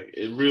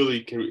 It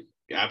really can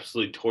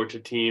absolutely torch a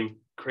team.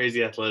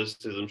 Crazy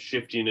athleticism,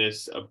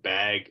 shiftiness, a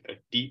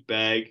deep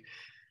bag.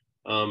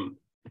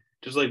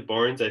 Just like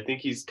Barnes, I think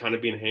he's kind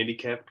of being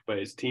handicapped by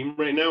his team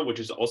right now, which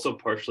is also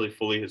partially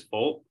fully his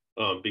fault.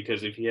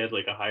 Because if he had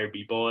like a higher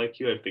B-ball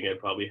IQ, I think I'd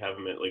probably have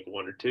him at like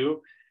 1 or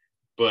 2.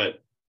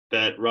 But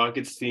that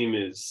Rockets team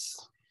is,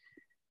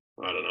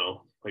 I don't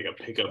know, like a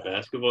pickup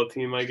basketball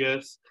team, I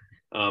guess.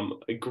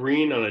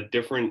 Green on a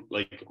different,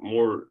 like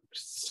more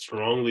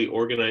strongly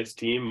organized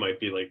team might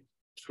be like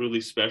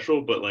truly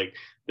special, but like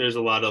there's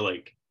a lot of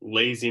like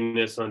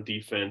laziness on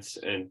defense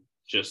and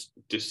just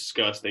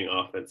disgusting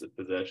offensive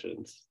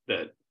possessions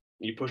that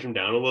you push him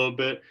down a little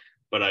bit.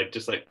 But I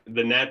just like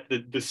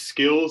the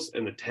skills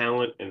and the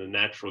talent and the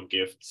natural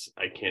gifts,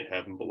 I can't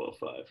have him below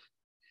 5.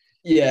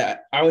 Yeah,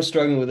 I was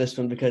struggling with this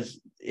one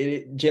because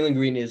Jalen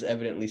Green is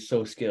evidently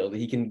so skilled.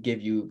 He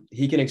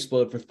can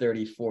explode for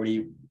 30,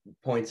 40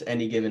 points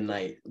any given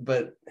night.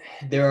 But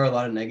there are a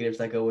lot of negatives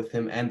that go with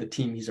him and the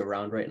team he's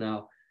around right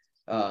now.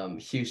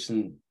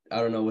 Houston, I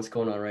don't know what's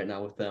going on right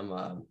now with them.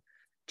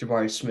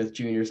 Jabari Smith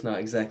Jr. is not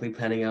exactly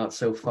panning out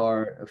so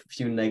far.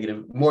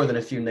 More than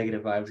a few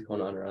negative vibes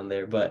going on around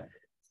there. But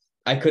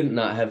I couldn't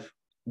not have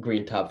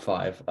Green top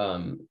 5.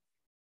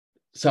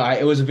 So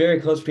it was very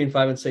close between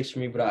 5 and 6 for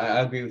me, but I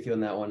agree with you on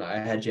that one. I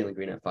had Jalen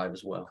Green at 5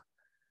 as well.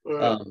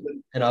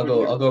 And I'll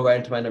go right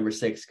into my number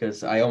 6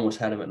 because I almost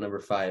had him at number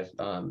 5.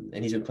 And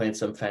he's been playing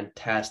some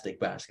fantastic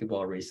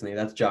basketball recently.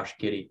 That's Josh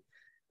Giddey.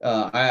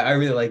 I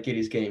really like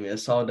Giddey's game. He's a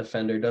solid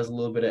defender, does a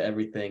little bit of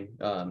everything.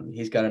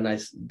 He's got a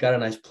nice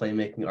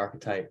playmaking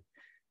archetype.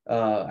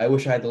 I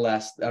wish I had the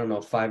last,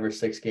 5 or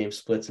 6 game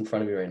splits in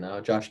front of me right now.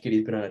 Josh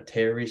Giddey's been on a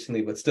tear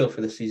recently, but still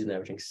for the season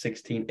averaging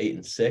 16, 8,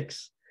 and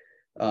 6.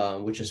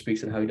 Which just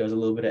speaks on how he does a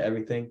little bit of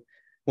everything.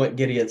 Went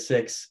Giddey at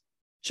 6,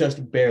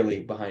 just barely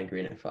behind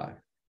Green at 5.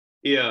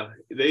 Yeah,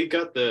 they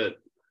got the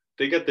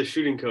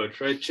shooting coach,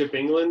 right? Chip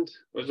England,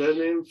 was that his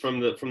name? From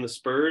the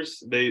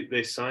Spurs.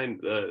 They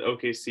signed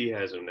OKC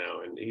has him now,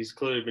 and he's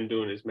clearly been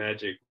doing his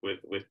magic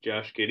with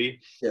Josh Giddey.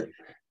 Yeah.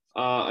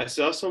 I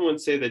saw someone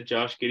say that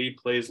Josh Giddey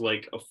plays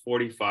like a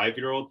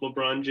 45-year-old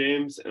LeBron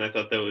James, and I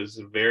thought that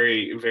was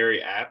very,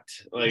 very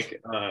apt.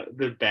 Like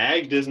the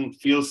bag doesn't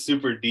feel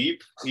super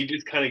deep. He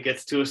just kind of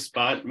gets to a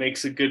spot,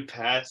 makes a good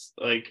pass,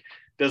 like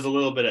does a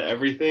little bit of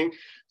everything.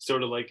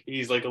 Sort of like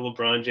he's like a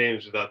LeBron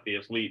James without the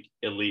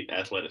elite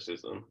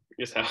athleticism.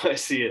 Is how I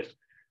see it.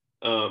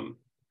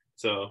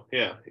 So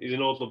yeah, he's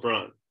an old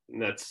LeBron,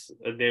 and that's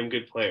a damn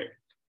good player.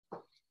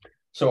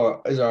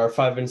 So is our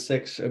 5 and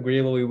 6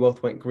 agreeable? We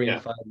both went Green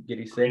 5,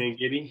 Giddey 6. Green and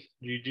Giddey,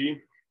 GG.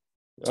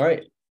 All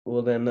right.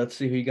 Well then, let's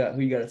see who you got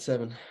at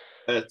 7.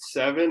 At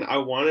 7, I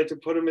wanted to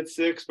put him at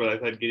 6, but I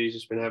thought Giddey's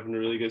just been having a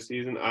really good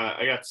season.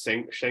 I got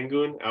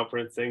Sengun,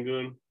 Alperen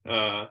Sengun.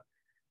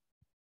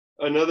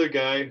 Another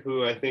guy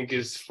who I think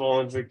is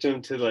fallen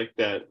victim to like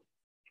that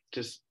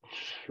just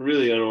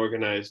really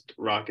unorganized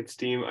Rockets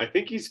team. I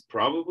think he's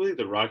probably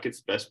the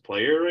Rockets' best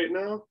player right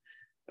now.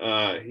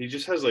 He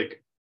just has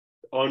like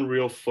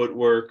unreal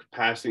footwork,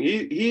 passing.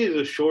 He is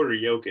a shorter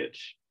Jokic,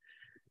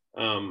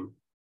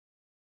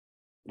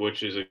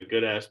 which is a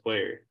good ass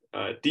player.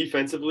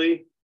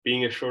 Defensively,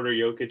 being a shorter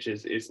Jokic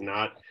is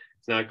not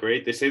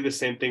great. They say the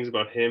same things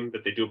about him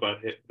that they do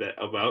about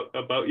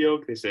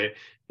Jokic. They say,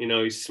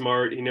 he's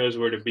smart, he knows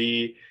where to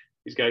be,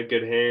 he's got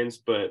good hands,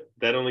 but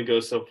that only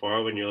goes so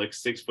far when you're like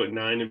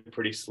 6'9" and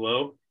pretty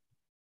slow.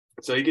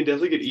 So he can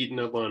definitely get eaten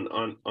up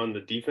on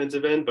the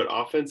defensive end, but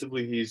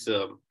offensively he's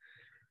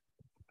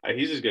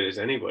as good as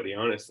anybody,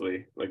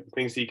 honestly. Like the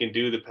things he can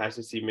do, the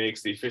passes he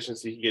makes, the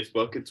efficiency he gets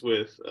buckets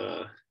with,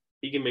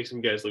 he can make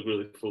some guys look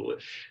really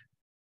foolish.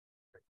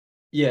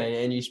 Yeah,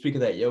 and you speak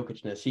of that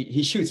Jokicness.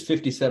 He shoots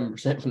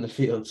 57% from the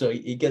field, so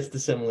he gets to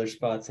similar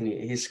spots and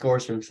he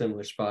scores from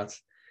similar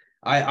spots.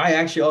 I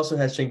actually also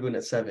had Şengün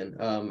at 7.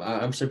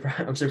 I'm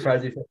surprised. I'm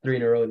surprised you hit 3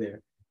 in a row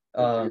there.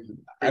 I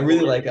Pretty really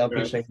boring. like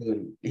Alperen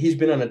Şengün. He's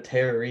been on a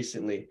tear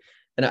recently,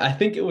 and I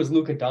think it was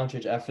Luka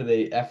Doncic after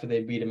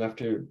they beat him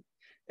after.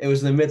 It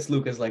was in the midst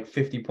Luka's like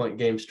 50-point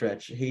game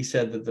stretch. He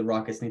said that the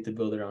Rockets need to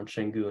build around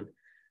Şengün.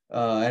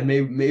 And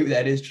maybe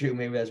that is true.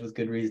 Maybe that's with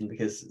good reason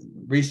because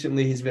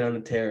recently he's been on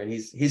a tear and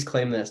he's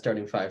claimed that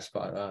starting 5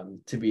 spot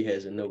to be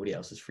his and nobody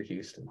else's for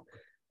Houston.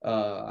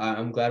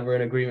 I'm glad we're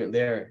in agreement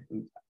there,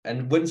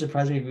 and wouldn't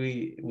surprise me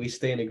if we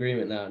stay in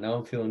agreement now. Now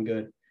I'm feeling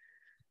good.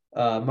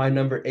 My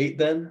number 8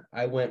 then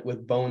I went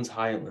with Bones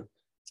Highland.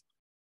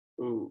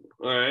 Ooh,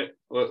 all right.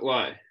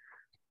 Why?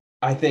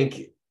 I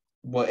think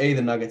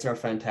the Nuggets are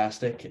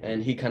fantastic,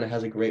 and he kind of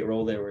has a great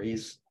role there where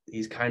he's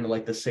kind of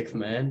like the sixth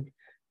man,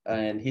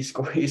 and he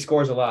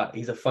scores a lot.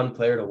 He's a fun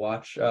player to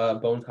watch.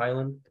 Bones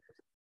Highland,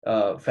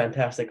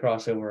 fantastic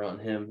crossover on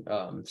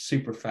him.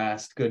 Super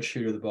fast, good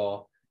shooter of the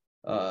ball.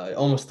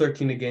 Almost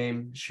 13 a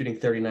game, shooting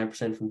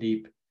 39% from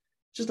deep.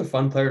 Just a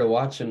fun player to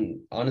watch,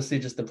 and honestly,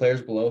 just the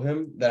players below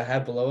him that I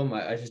have below him,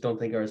 I just don't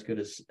think are as good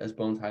as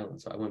Bones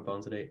Highland. So I went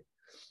Bones at 8.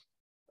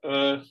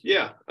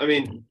 Yeah. I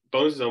mean,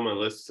 Bones is on my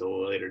list a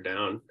little later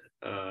down.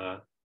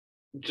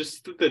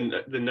 Just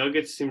that the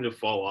Nuggets seem to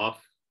fall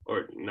off,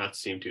 or not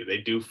seem to. They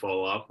do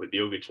fall off with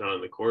Jokic not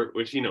on the court,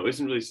 which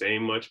isn't really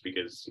saying much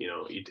because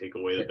you take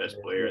away the best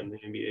player in the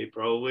NBA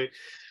probably,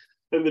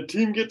 and the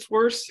team gets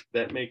worse.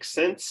 That makes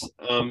sense.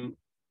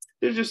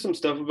 There's just some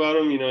stuff about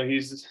him.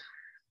 He's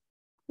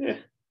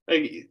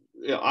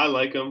I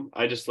like him.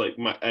 I just like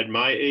at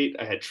my 8,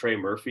 I had Trey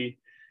Murphy.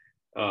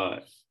 Uh,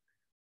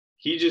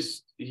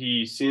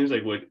 he seems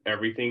like what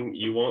everything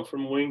you want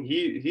from wing.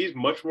 He's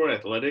much more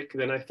athletic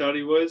than I thought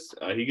he was.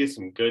 He gets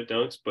some good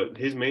dunks, but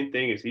his main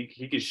thing is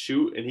he can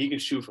shoot, and he can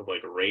shoot from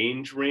like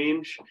range,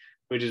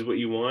 which is what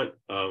you want.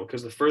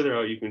 Because the further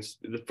out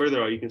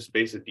you can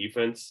space a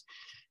defense,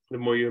 the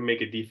more you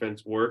make a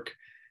defense work.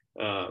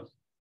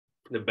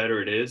 The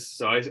better it is.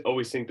 So I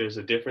always think there's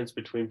a difference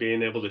between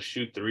being able to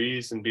shoot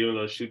threes and being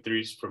able to shoot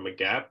threes from a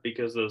gap,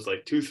 because those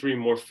like 2-3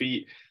 more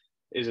feet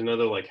is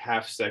another like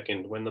half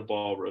second when the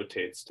ball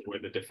rotates to where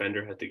the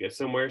defender had to get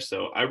somewhere.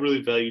 So I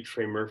really value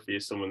Trey Murphy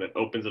as someone that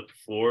opens up the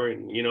floor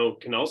and,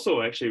 can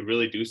also actually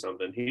really do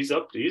something. He's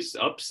up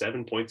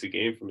 7 points a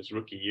game from his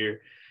rookie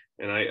year.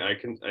 And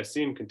I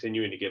see him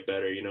continuing to get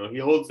better. He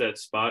holds that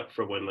spot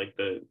for when like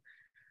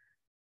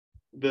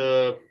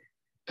the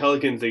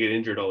Pelicans, they get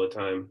injured all the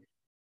time.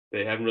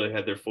 They haven't really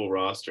had their full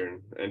roster,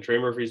 and Trey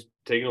Murphy's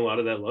taken a lot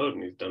of that load,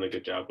 and he's done a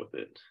good job with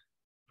it.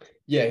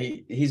 Yeah,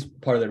 he's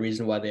part of the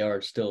reason why they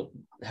are still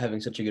having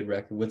such a good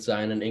record with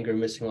Zion and Ingram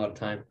missing a lot of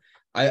time.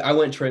 I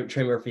went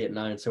Trey Murphy at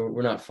 9, so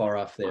we're not far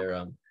off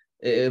there.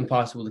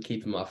 Impossible to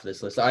keep him off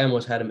this list. I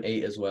almost had him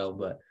 8 as well,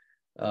 but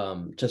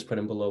just put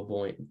him below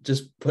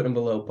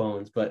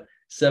Bones. But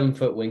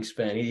 7-foot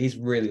wingspan, he's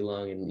really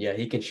long, and yeah,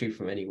 he can shoot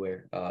from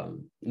anywhere.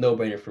 No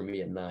brainer for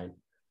me at 9.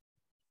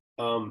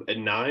 At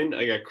 9,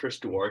 I got Chris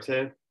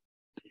Duarte.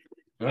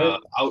 Right.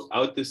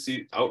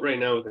 Out right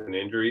now with an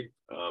injury.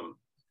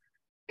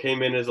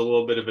 Came in as a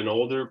little bit of an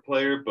older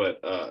player,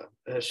 but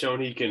has shown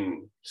he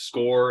can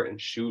score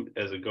and shoot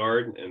as a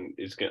guard, and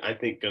is I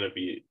think going to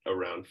be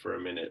around for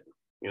a minute.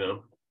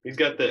 He's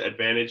got the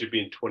advantage of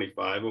being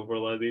 25 over a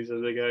lot of these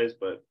other guys,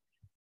 but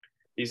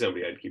he's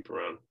somebody I'd keep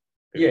around.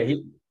 Yeah,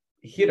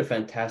 he had a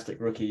fantastic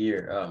rookie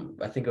year.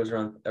 I think it was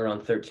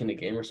around 13 a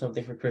game or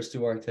something for Chris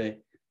Duarte.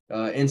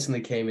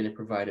 Instantly came in and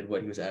provided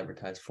what he was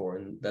advertised for,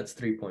 and that's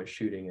 3-point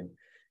shooting. And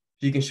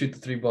if you can shoot the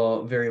 3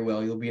 ball very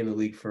well, you'll be in the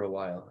league for a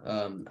while.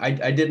 I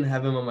didn't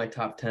have him on my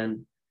top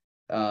 10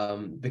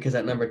 because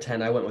at number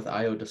 10 I went with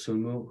Ayo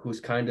Dosunmu,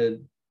 who's kind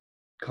of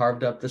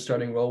carved up the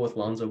starting role with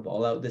Lonzo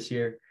Ball out this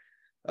year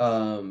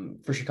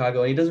for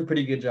Chicago, and he does a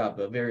pretty good job.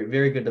 A very,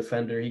 very good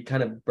defender. He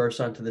kind of bursts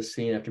onto the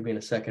scene after being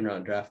a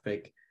second-round draft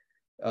pick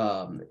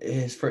in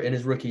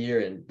his rookie year,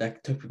 and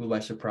that took people by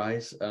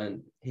surprise.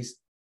 And he's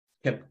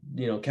kept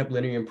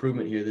linear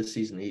improvement here this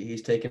season.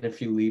 He's taken a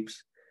few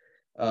leaps.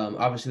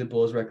 Obviously the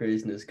Bulls record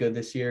isn't as good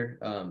this year.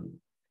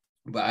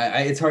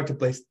 But it's hard to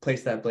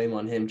place that blame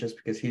on him just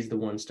because he's the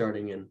one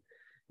starting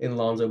in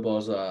Lonzo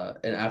Ball's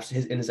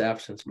in his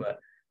absence. But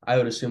I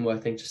would assume I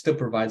think just still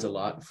provides a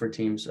lot for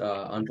teams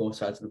on both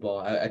sides of the ball.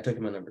 I took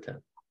him at number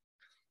 10.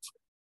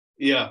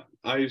 Yeah,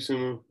 I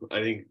assume.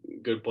 I think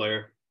good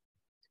player.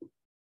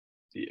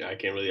 Yeah, I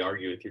can't really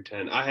argue with your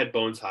 10. I had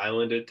Bones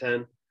Highland at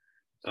 10.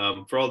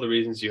 For all the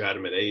reasons you had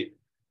him at 8,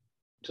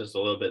 just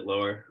a little bit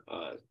lower.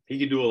 He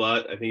can do a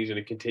lot. I think he's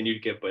going to continue to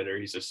get better.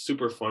 He's a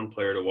super fun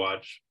player to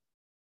watch.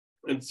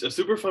 And it's a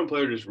super fun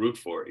player to just root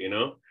for,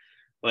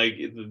 Like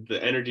the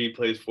energy he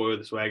plays for,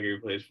 the swagger he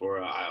plays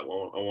for, I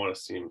want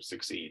to see him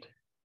succeed.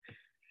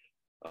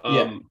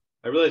 Yeah.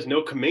 I realize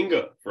no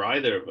Kuminga for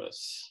either of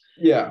us.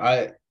 Yeah,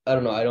 I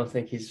don't know. I don't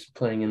think he's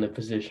playing in the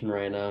position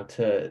right now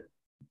to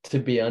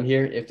be on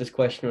here. If this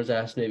question was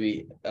asked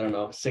maybe, I don't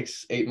know,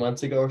 6-8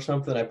 months ago or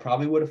something, I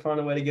probably would have found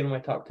a way to get in my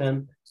top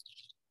 10,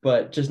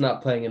 but just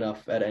not playing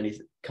enough at any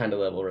kind of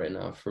level right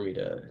now for me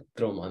to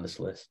throw him on this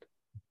list.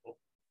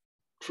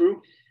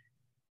 True.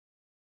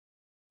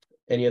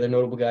 Any other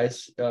notable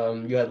guys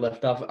you had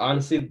left off?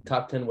 Honestly, the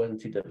top 10 wasn't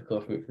too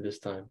difficult for me for this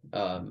time.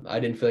 I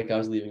didn't feel like I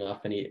was leaving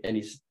off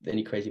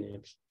any crazy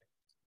names.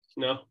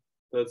 No,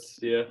 that's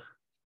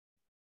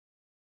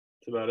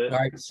about it. All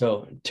right,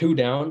 so 2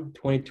 down,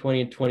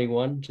 2020 and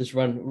 21. Just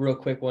run real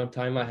quick one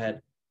time. I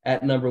had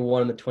at number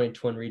 1 in the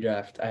 2020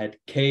 redraft, I had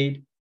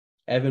Cade,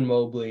 Evan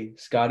Mobley,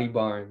 Scotty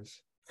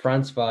Barnes,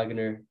 Franz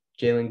Wagner,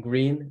 Jalen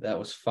Green. That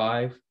was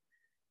 5.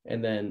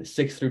 And then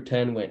 6 through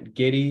 10 went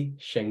Giddey,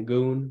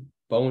 Şengün,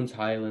 Bones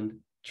Highland,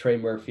 Trey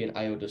Murphy, and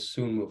Ayo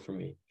Dosunmu for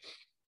me.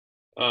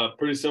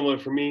 Pretty similar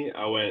for me.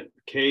 I went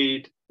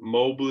Cade,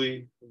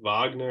 Mobley,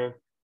 Wagner,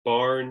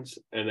 Barnes,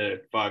 and then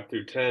at 5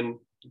 through 10,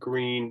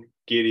 Green,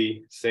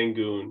 Giddey,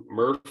 Şengün,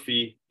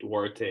 Murphy,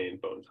 Duarte,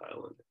 and Bones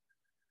Highland.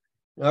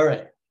 All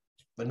right.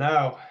 But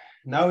now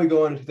we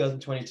go on to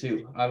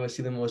 2022.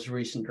 Obviously, the most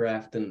recent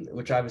draft, and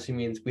which obviously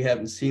means we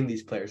haven't seen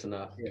these players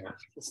enough. Yeah,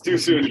 it's too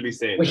soon to be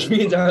saying which that.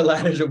 means our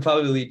ladders will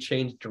probably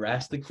change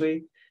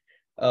drastically.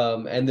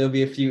 And there'll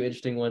be a few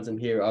interesting ones in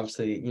here.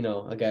 Obviously, you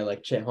know, a guy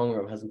like Chet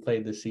Holmgren hasn't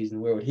played this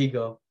season. Where would he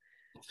go?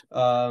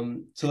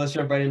 So let's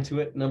jump right into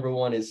it. Number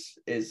 1 is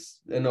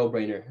a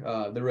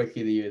no-brainer. The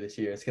rookie of the year this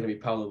year. It's going to be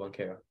Paolo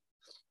Banchero.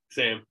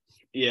 Sam.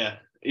 Yeah,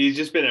 he's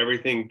just been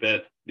everything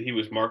that he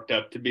was marked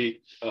up to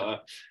be.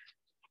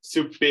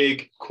 Super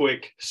big,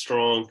 quick,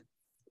 strong,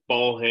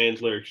 ball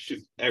handler.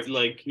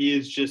 Like he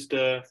is just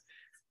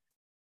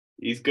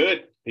he's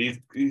good.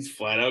 He's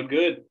flat out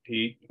good.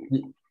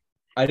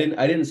 I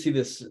didn't see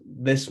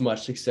this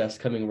much success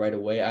coming right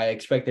away. I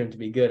expect him to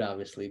be good,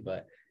 obviously,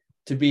 but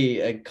to be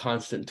a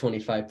constant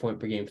 25 point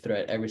per game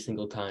threat every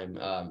single time,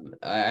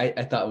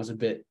 I thought was a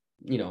bit,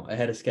 you know,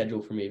 ahead of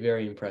schedule for me.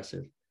 Very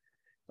impressive.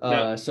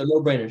 So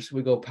no brainers.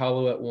 We go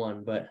Paolo at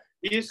 1, but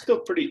he is still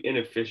pretty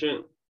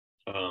inefficient.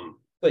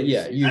 But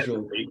yeah,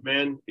 usual. Big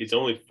man. He's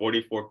only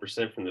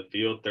 44% from the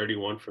field,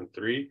 31 from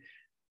 3.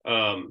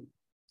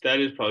 That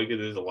is probably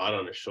because there's a lot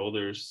on his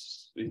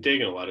shoulders. He's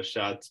taking a lot of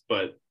shots,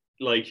 but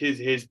like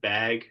his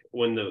bag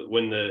when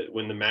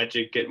the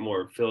Magic get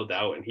more filled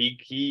out and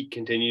he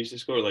continues to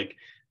score, like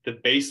the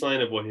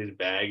baseline of what his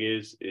bag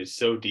is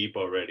so deep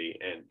already,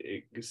 and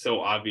it's so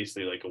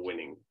obviously like a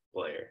winning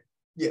player.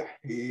 Yeah,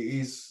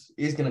 he's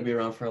going to be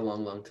around for a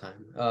long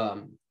time.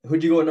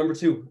 Who'd you go at number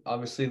 2?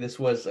 Obviously, this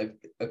was a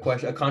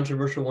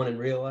controversial one in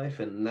real life,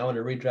 and now in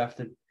a redraft,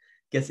 it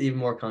gets even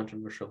more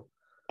controversial.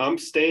 I'm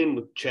staying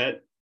with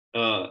Chet.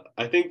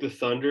 I think the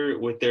Thunder,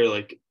 with their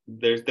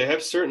they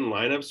have certain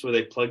lineups where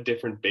they plug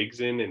different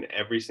bigs in, and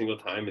every single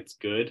time it's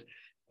good.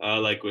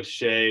 Like with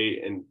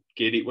Shea and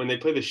Giddey, when they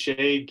play the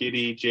Shea,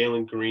 Giddey,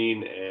 Jalen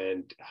Green,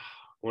 and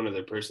one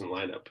other person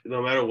lineup,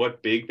 no matter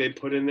what big they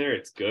put in there,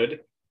 it's good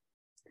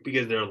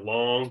because they're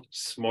long,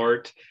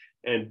 smart,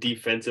 and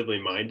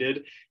defensively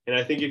minded. And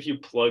I think if you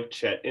plug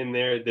Chet in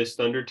there, this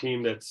Thunder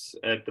team that's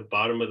at the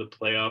bottom of the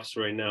playoffs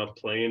right now,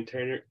 playing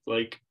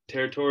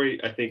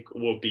territory, I think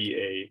will be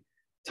a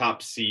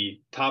top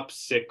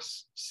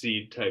 6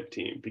 seed type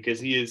team, because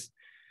he is,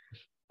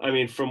 I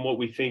mean, from what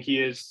we think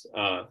he is,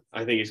 I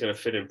think he's going to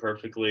fit in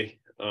perfectly.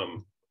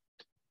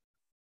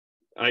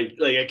 I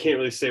can't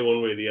really say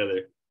one way or the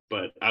other,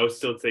 but I would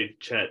still say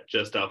Chet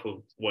just off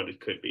of what it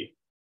could be.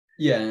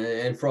 Yeah,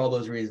 and for all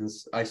those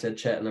reasons, I said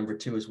Chet number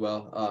 2 as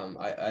well.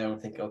 I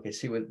don't think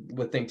OKC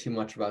would think too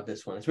much about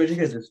this one, especially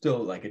because they're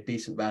still like a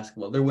decent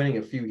basketball. They're winning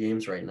a few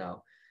games right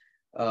now,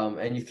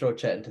 and you throw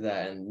Chet into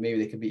that, and maybe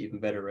they could be even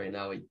better right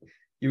now.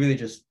 You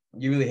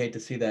really hate to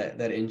see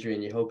that injury,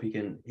 and you hope he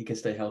can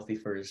stay healthy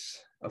for his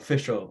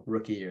official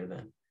rookie year.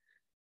 Then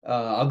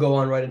I'll go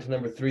on right into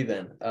number 3.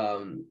 Then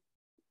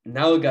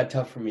now it got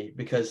tough for me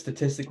because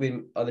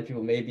statistically, other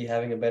people may be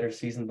having a better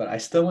season, but I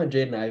still went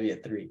Jaden Ivey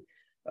at 3.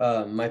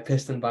 My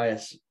Piston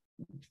bias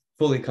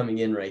fully coming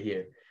in right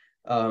here.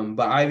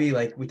 But Ivy,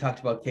 like we talked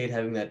about Cade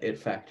having that it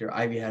factor,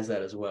 Ivy has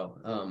that as well.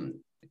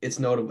 It's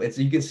notable.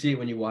 You can see it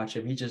when you watch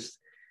him. He just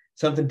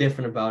something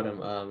different about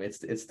him.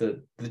 It's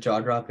the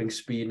jaw-dropping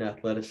speed and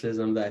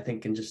athleticism that I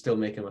think can just still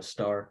make him a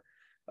star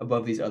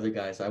above these other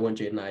guys. I went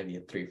Jaden Ivey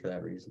at 3 for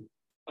that reason.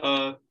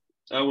 I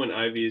went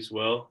Ivy as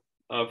well.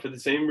 For the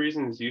same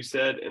reasons you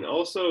said, and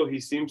also he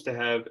seems to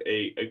have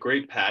a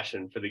great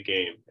passion for the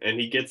game, and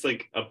he gets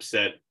like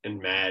upset and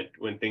mad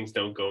when things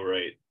don't go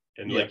right,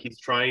 and like he's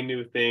trying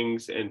new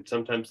things, and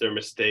sometimes they're a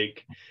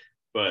mistake,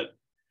 but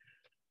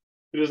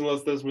he doesn't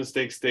let those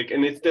mistakes stick.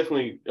 And it's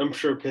definitely, I'm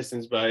sure,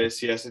 Pistons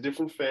bias. Yes, a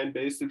different fan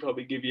base, they'd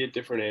probably give you a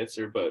different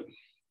answer, but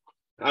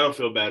I don't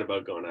feel bad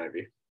about going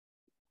Ivy.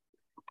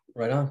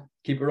 Right on.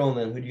 Keep it rolling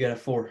then. Who do you got at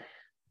 4?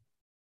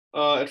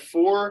 At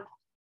 4,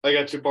 I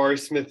got Jabari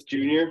Smith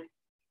Jr.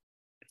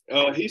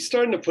 He's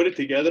starting to put it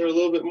together a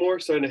little bit more,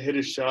 starting to hit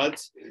his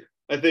shots.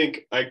 I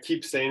think I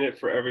keep saying it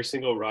for every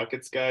single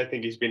Rockets guy. I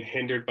think he's been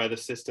hindered by the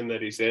system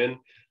that he's in.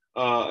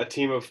 A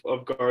team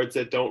of guards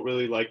that don't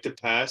really like to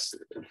pass,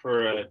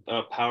 for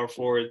a power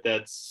forward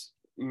that's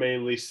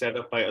mainly set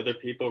up by other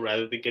people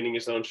rather than getting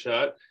his own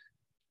shot.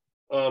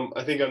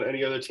 I think on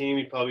any other team,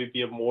 he'd probably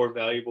be a more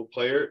valuable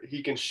player.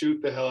 He can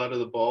shoot the hell out of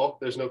the ball.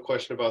 There's no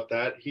question about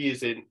that. He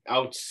is an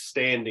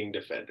outstanding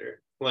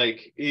defender.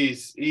 Like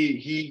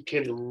he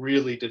can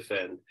really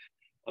defend.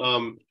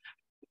 Um,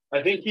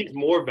 I think he's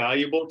more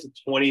valuable to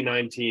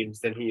 29 teams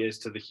than he is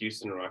to the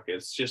Houston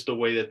Rockets. Just the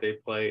way that they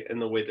play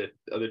and the way that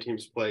other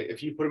teams play.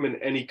 If you put him in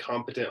any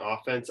competent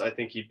offense, I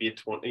think he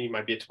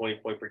might be a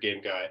 20-point per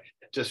game guy,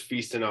 just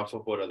feasting off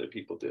of what other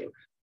people do.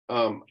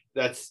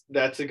 That's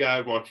a guy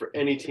I'd want for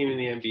any team in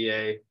the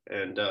NBA,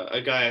 and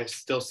a guy I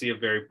still see a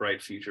very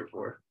bright future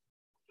for.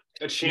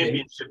 A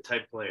championship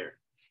type player.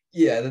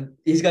 Yeah,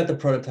 he's got the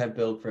prototype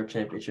build for a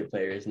championship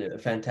player, isn't it? A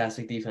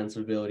fantastic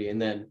defensive ability,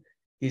 and then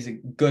he's a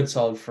good,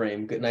 solid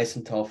frame, good, nice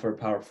and tall for a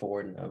power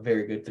forward, and a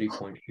very good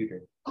 3-point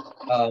shooter.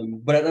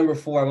 But at number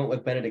 4, I went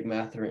with Benedict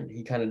Mathurin.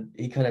 He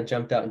kind of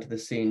jumped out into the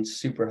scene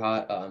super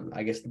hot.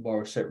 I guess the bar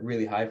was set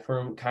really high for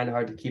him. Kind of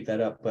hard to keep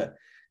that up, but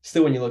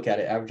still, when you look at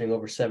it, averaging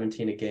over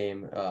 17 a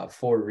game,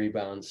 4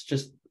 rebounds,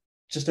 just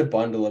a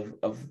bundle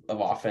of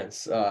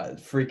offense,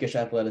 freakish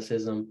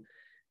athleticism.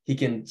 He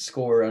can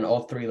score on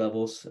all 3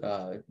 levels.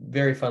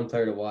 Very fun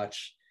player to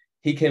watch.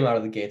 He came out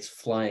of the gates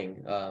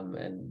flying,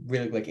 and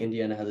really like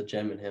Indiana has a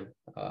gem in him.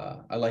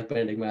 I like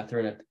Benedict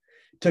Mathurin. I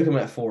took him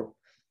at 4.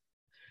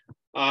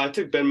 I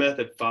took Ben Meth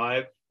at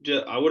 5.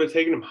 I would have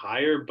taken him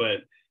higher,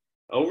 but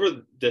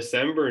over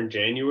December and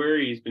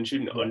January, he's been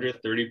shooting under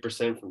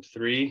 30% from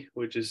 3,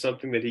 which is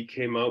something that he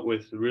came out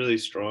with really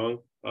strong.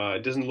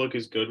 It doesn't look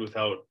as good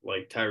without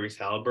like Tyrese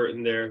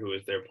Halliburton there, who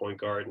is their point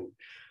guard and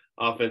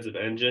offensive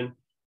engine.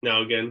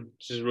 Now, again,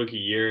 it's his rookie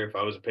year. If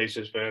I was a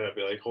Pacers fan, I'd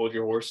be like, hold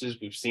your horses.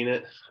 We've seen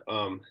it.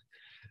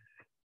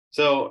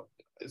 So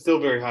still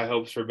very high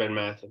hopes for Ben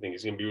Math. I think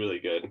he's going to be really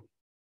good.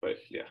 But,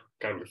 yeah,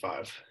 kind of number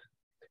 5.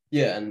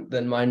 Yeah, and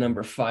then my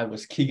number 5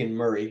 was Keegan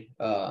Murray,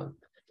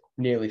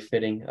 nearly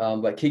fitting.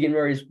 But Keegan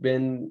Murray's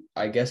been,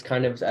 I guess,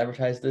 kind of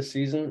advertised this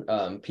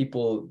season.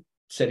 People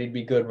said he'd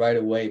be good right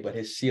away, but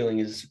his ceiling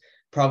is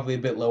probably a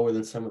bit lower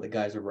than some of the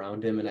guys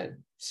around him. And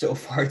so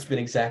far, it's been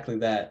exactly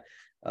that.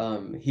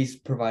 He's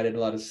provided a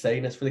lot of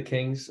steadiness for the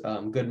Kings,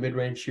 good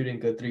mid-range shooting,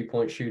 good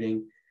 3-point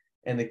shooting.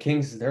 And the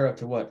Kings, they're up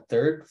to what,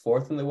 3rd,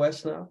 4th in the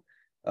West now,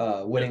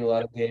 winning a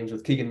lot of games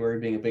with Keegan Murray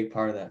being a big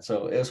part of that.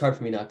 So it was hard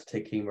for me not to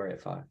take Keegan Murray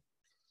at 5.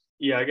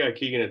 Yeah, I got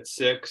Keegan at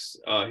 6.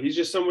 He's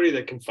just somebody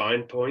that can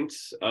find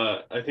points.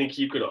 I think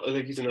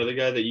he's another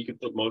guy that you could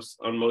put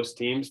on most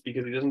teams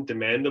because he doesn't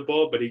demand the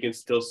ball, but he can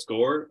still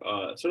score.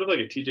 Sort of like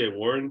a TJ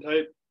Warren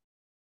type.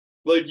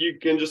 Like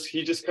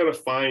he just kind of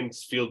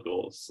finds field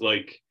goals,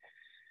 like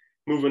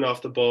moving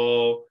off the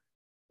ball,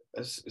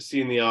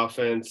 seeing the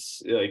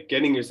offense, like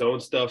getting his own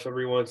stuff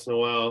every once in a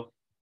while.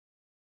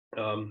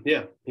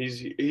 Yeah,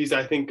 he's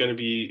I think going to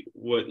be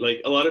what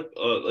like a lot of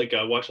like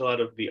I watch a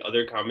lot of the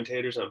other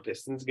commentators on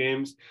Pistons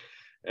games,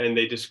 and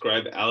they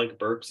describe Alec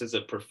Burks as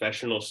a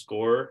professional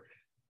scorer.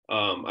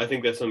 I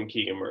think that's something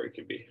Keegan Murray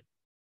could be.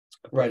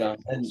 Right on.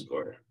 And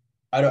scorer.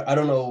 I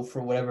don't know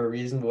for whatever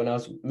reason, but when I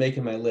was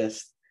making my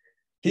list,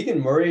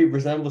 Keegan Murray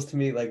resembles to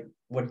me like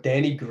what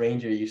Danny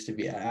Granger used to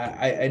be.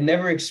 I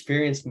never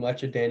experienced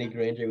much of Danny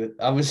Granger with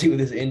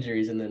his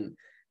injuries and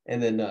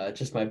then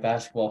just my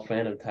basketball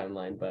fandom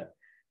timeline, but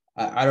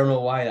I don't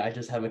know why. I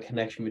just have a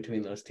connection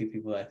between those two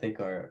people that I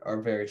think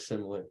are very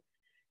similar.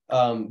 But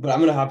I'm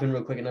gonna hop in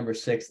real quick at number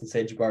 6 and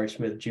say Jabari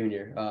Smith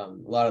Jr. A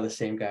lot of the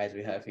same guys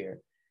we have here.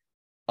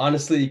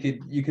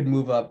 Honestly, you could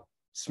move up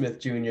Smith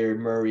Jr.,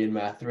 Murray, and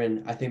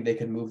Mathurin. I think they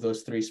could move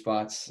those 3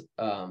 spots.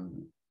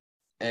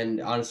 And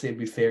honestly, it'd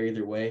be fair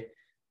either way.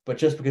 But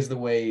just because of the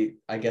way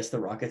I guess the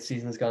Rockets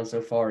season has gone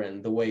so far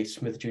and the way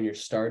Smith Jr.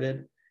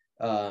 started,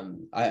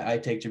 I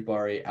take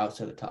Jabari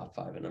outside the top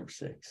 5 at number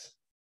 6.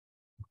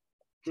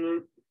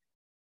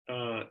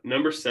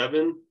 Number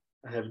 7,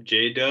 I have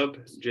J-Dub,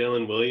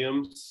 Jalen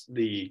Williams,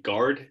 the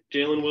guard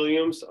Jalen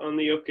Williams on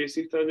the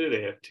OKC Thunder.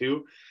 They have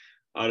 2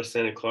 out of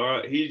Santa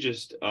Clara. He's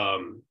just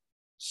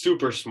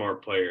super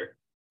smart player.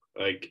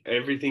 Like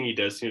everything he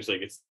does seems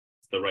like it's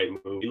the right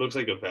move. He looks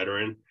like a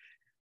veteran,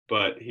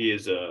 but he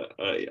is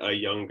a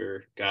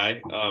younger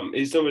guy.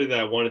 He's somebody that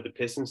I wanted the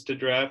Pistons to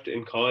draft.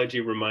 In college,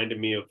 he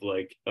reminded me of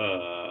like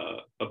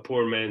a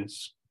poor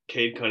man's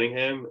Cade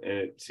Cunningham, and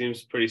it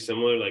seems pretty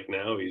similar. Like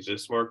now, he's a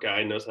smart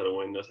guy, knows how to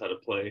win, knows how to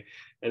play,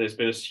 and has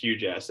been a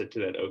huge asset to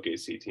that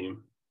OKC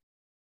team.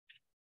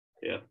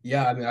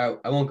 Yeah. I mean,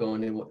 I won't go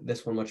into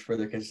this one much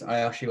further because I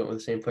actually went with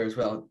the same player as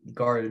well.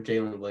 Guard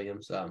Jalen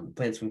Williams,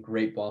 playing some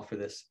great ball for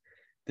this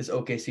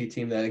OKC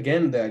team that,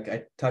 again, that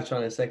I touched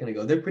on a second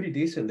ago. They're pretty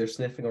decent. They're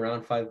sniffing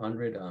around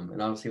 500.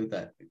 And obviously with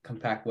that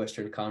compact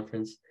Western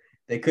Conference,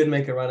 they could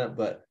make a run up,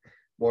 but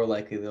more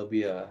likely they'll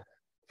be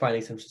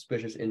finding some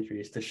suspicious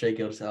injuries to Shai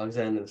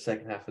Gilgeous-Alexander in the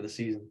second half of the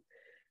season.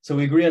 So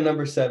we agree on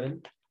number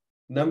 7.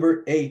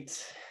 Number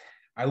 8,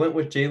 I went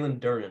with Jalen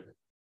Duren.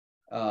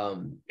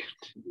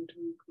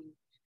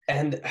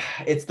 And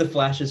it's the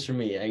flashes for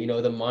me. You know,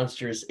 the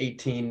monstrous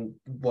 18,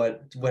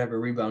 whatever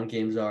rebound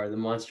games are, the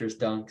monstrous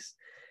dunks.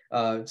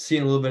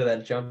 Seeing a little bit of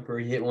that jumper,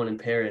 he hit one in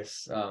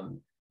Paris.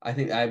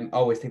 I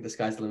always think the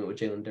sky's the limit with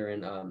Jalen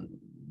Duren.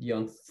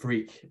 Young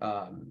freak.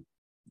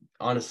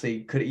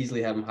 Honestly, could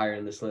easily have him higher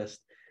in this list.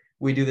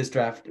 We do this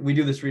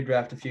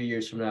redraft a few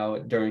years from now.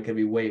 Duren could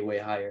be way, way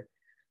higher.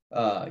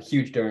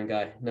 Huge Durant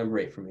guy, number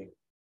 8 for me.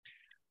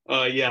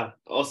 Yeah.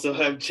 Also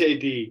have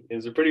JD.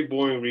 It's a pretty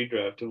boring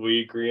redraft if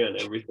we agree on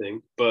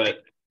everything,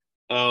 but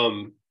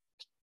um,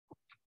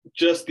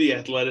 just the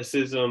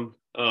athleticism,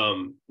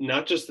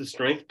 not just the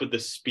strength, but the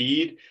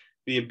speed,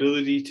 the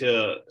ability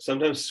to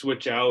sometimes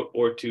switch out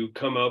or to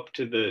come up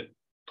to the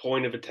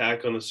point of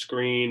attack on the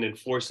screen and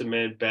force a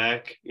man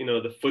back.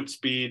 The foot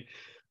speed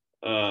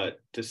to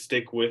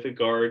stick with a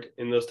guard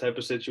in those type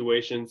of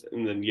situations,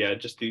 and then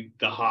just the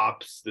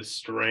hops, the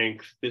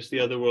strength, just the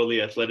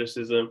otherworldly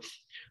athleticism.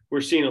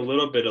 We're seeing a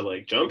little bit of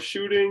like jump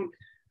shooting,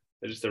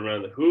 just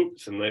around the hoop,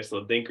 some nice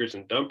little dinkers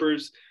and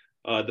dumpers.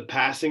 The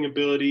passing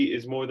ability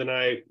is more than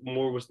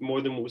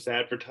what was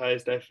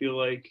advertised. I feel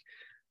like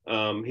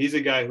he's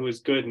a guy who is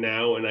good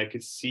now, and I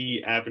could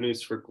see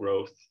avenues for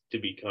growth to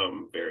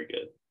become very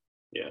good.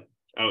 Yeah,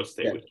 I would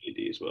stay with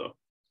KD as well.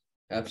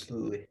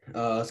 Absolutely.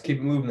 Let's keep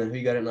it moving then. Who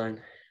you got at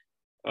 9?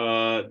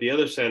 The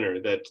other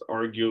center that's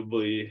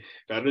arguably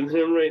better than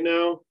him right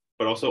now,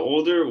 but also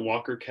older,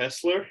 Walker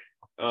Kessler.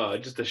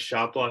 Just a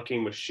shot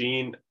blocking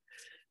machine.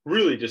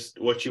 Really just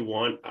what you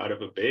want out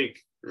of a big,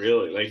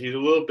 really. Like, he's a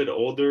little bit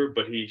older,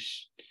 but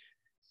he's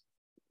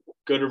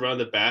good around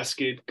the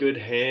basket, good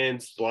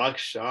hands,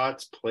 blocks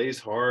shots, plays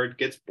hard,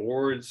 gets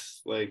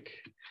boards. Like,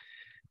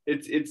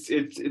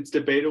 it's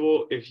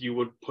debatable if you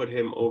would put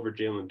him over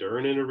Jalen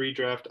Duren in a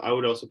redraft. I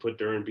would also put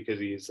Duren because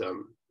he's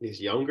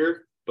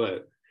younger,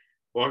 but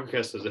Walker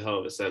Kessler's a hell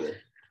of a center.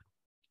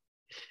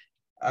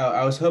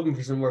 I was hoping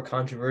for some more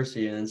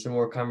controversy and some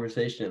more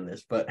conversation in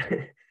this, but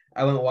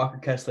I went Walker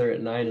Kessler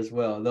at 9 as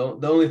well.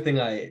 The only thing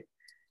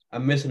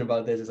I'm missing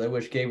about this is I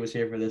wish Gabe was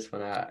here for this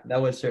one.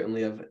 That would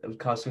certainly have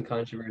caused some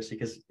controversy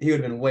because he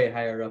would have been way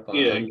higher up on.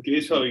 Yeah,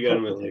 Gabe's probably got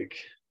him at like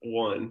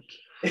 1.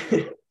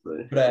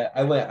 But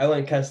I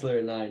went Kessler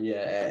at 9.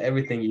 Yeah,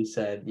 everything you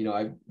said.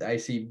 I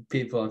see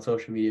people on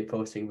social media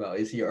posting about,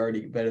 is he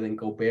already better than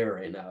Gobert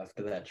right now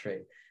after that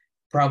trade?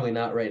 Probably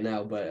not right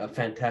now, but a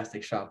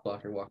fantastic shot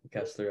blocker, Walker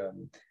Kessler.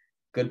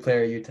 Good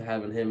player to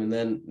having him. And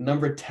then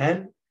number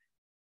 10,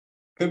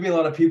 could be a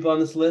lot of people on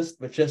this list,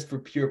 but just for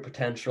pure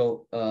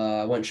potential,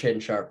 I went Shaedon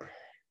Sharpe.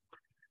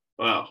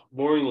 Wow,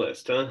 boring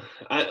list, huh?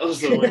 I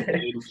also went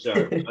Shaedon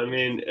Sharpe. I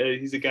mean,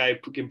 he's a guy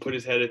who can put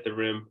his head at the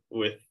rim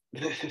with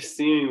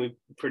seemingly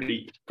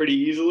pretty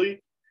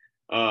easily.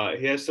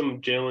 He has some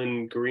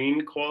Jalen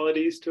Green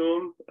qualities to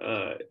him,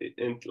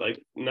 and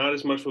like not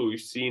as much what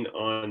we've seen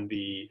on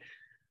the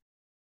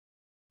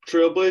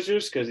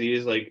Trailblazers, because he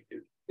is like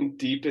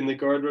deep in the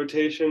guard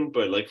rotation,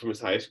 but like from his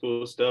high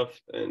school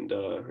stuff and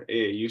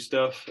AAU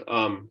stuff.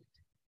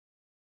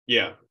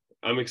 Yeah,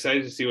 I'm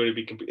excited to see what it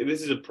be.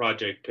 This is a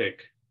project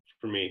pick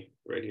for me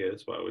right here.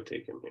 That's why I would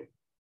take him here.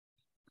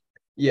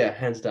 Yeah,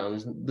 hands down.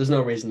 There's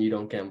no reason you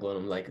don't gamble on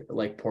him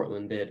like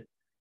Portland did.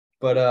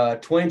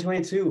 But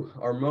 2022,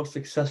 our most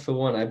successful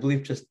one, I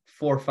believe just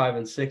 4, 5,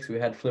 and 6 we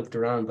had flipped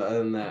around, but other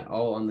than that,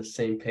 all on the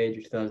same page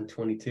of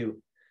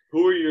 2022.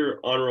 Who are your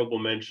honorable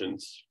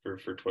mentions for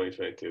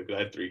 2022? Because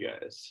I have 3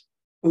 guys.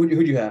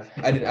 Who'd you have?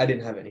 I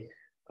didn't have any.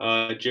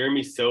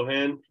 Jeremy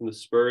Sohan from the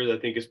Spurs, I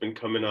think, has been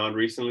coming on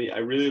recently. I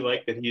really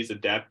like that he's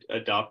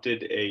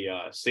adopted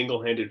a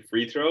single-handed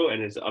free throw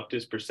and has upped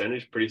his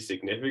percentage pretty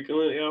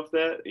significantly off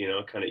that.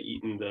 Kind of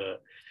eaten the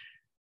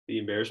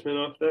embarrassment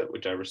off that,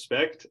 which I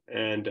respect.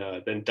 And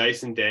then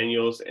Dyson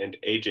Daniels and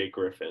AJ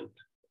Griffin.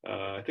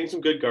 I think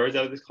some good guards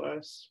out of this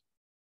class.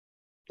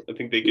 I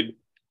think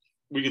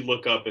we could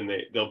look up and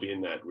they'll be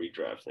in that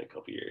redraft in a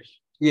couple years.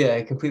 Yeah,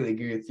 I completely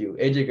agree with you.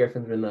 AJ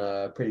Griffin's been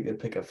a pretty good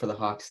pickup for the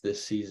Hawks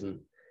this season.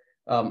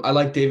 I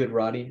like David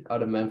Roddy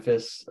out of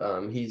Memphis.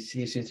 He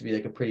seems to be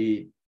like a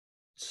pretty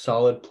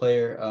solid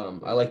player.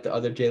 I like the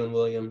other Jalen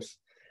Williams,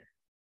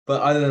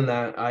 but other than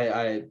that,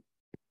 I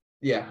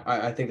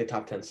think the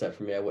top 10 set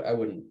for me. I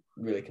wouldn't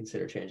really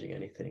consider changing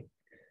anything.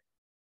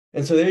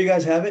 And so there you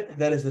guys have it.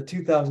 That is the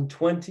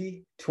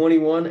 2020,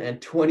 21,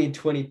 and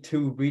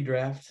 2022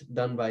 redraft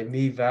done by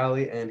me,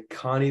 Vali, and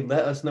Coni.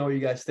 Let us know what you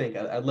guys think.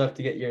 I'd love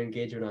to get your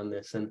engagement on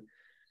this. And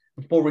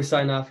before we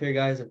sign off here,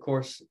 guys, of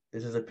course,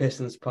 this is a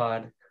Pistons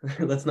pod.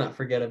 Let's not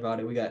forget about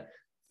it. We got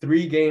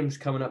 3 games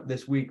coming up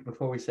this week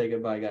before we say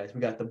goodbye, guys.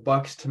 We got the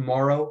Bucks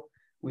tomorrow.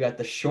 We got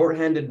the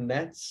shorthanded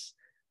Nets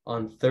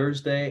on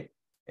Thursday.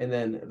 And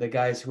then the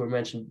guys who were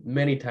mentioned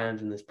many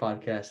times in this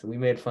podcast, and we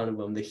made fun of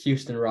them, the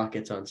Houston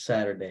Rockets on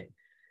Saturday.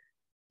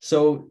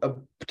 So a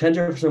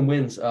potential for some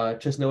wins.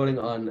 Just noting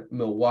on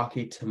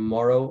Milwaukee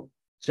tomorrow,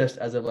 just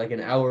as of like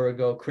an hour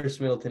ago, Chris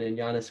Middleton and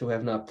Giannis, who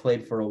have not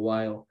played for a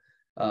while,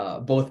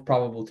 both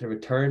probable to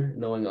return,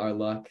 knowing our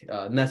luck.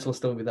 Nets will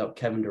still be without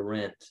Kevin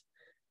Durant.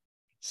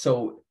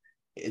 So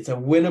it's a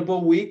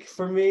winnable week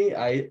for me.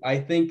 I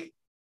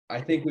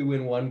think we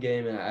win one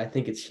game, and I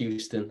think it's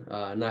Houston.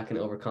 Not going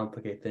to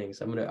overcomplicate things.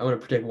 I'm gonna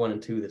predict 1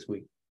 and 2 this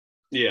week.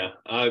 Yeah,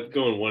 I'm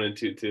going 1 and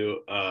 2 too.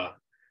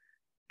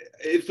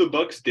 If the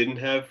Bucks didn't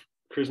have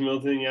Chris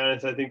Middleton and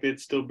Giannis, I think they'd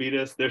still beat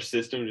us. Their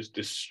system just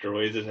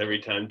destroys us every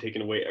time,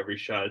 taking away every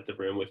shot at the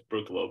rim with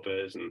Brook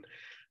Lopez and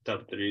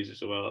top threes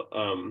as well.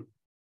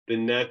 The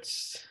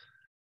Nets,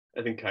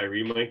 I think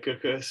Kyrie might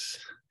cook us.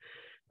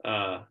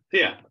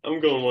 Yeah, I'm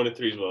going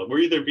 1-3 as well. We're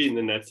either beating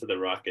the Nets or the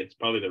Rockets.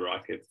 Probably the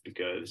Rockets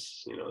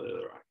because they're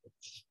the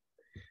Rockets.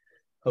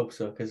 Hope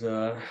so, because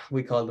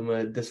we called them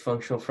a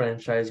dysfunctional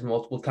franchise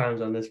multiple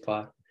times on this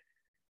pod.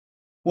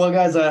 Well,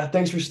 guys,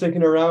 thanks for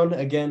sticking around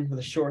again with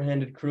a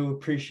shorthanded crew.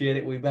 Appreciate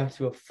it. We'll be back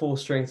to a full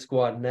strength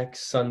squad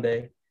next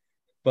Sunday.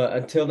 But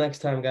until next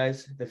time,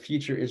 guys, the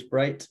future is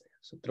bright.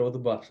 So throw the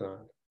Bucks on.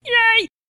 Yay!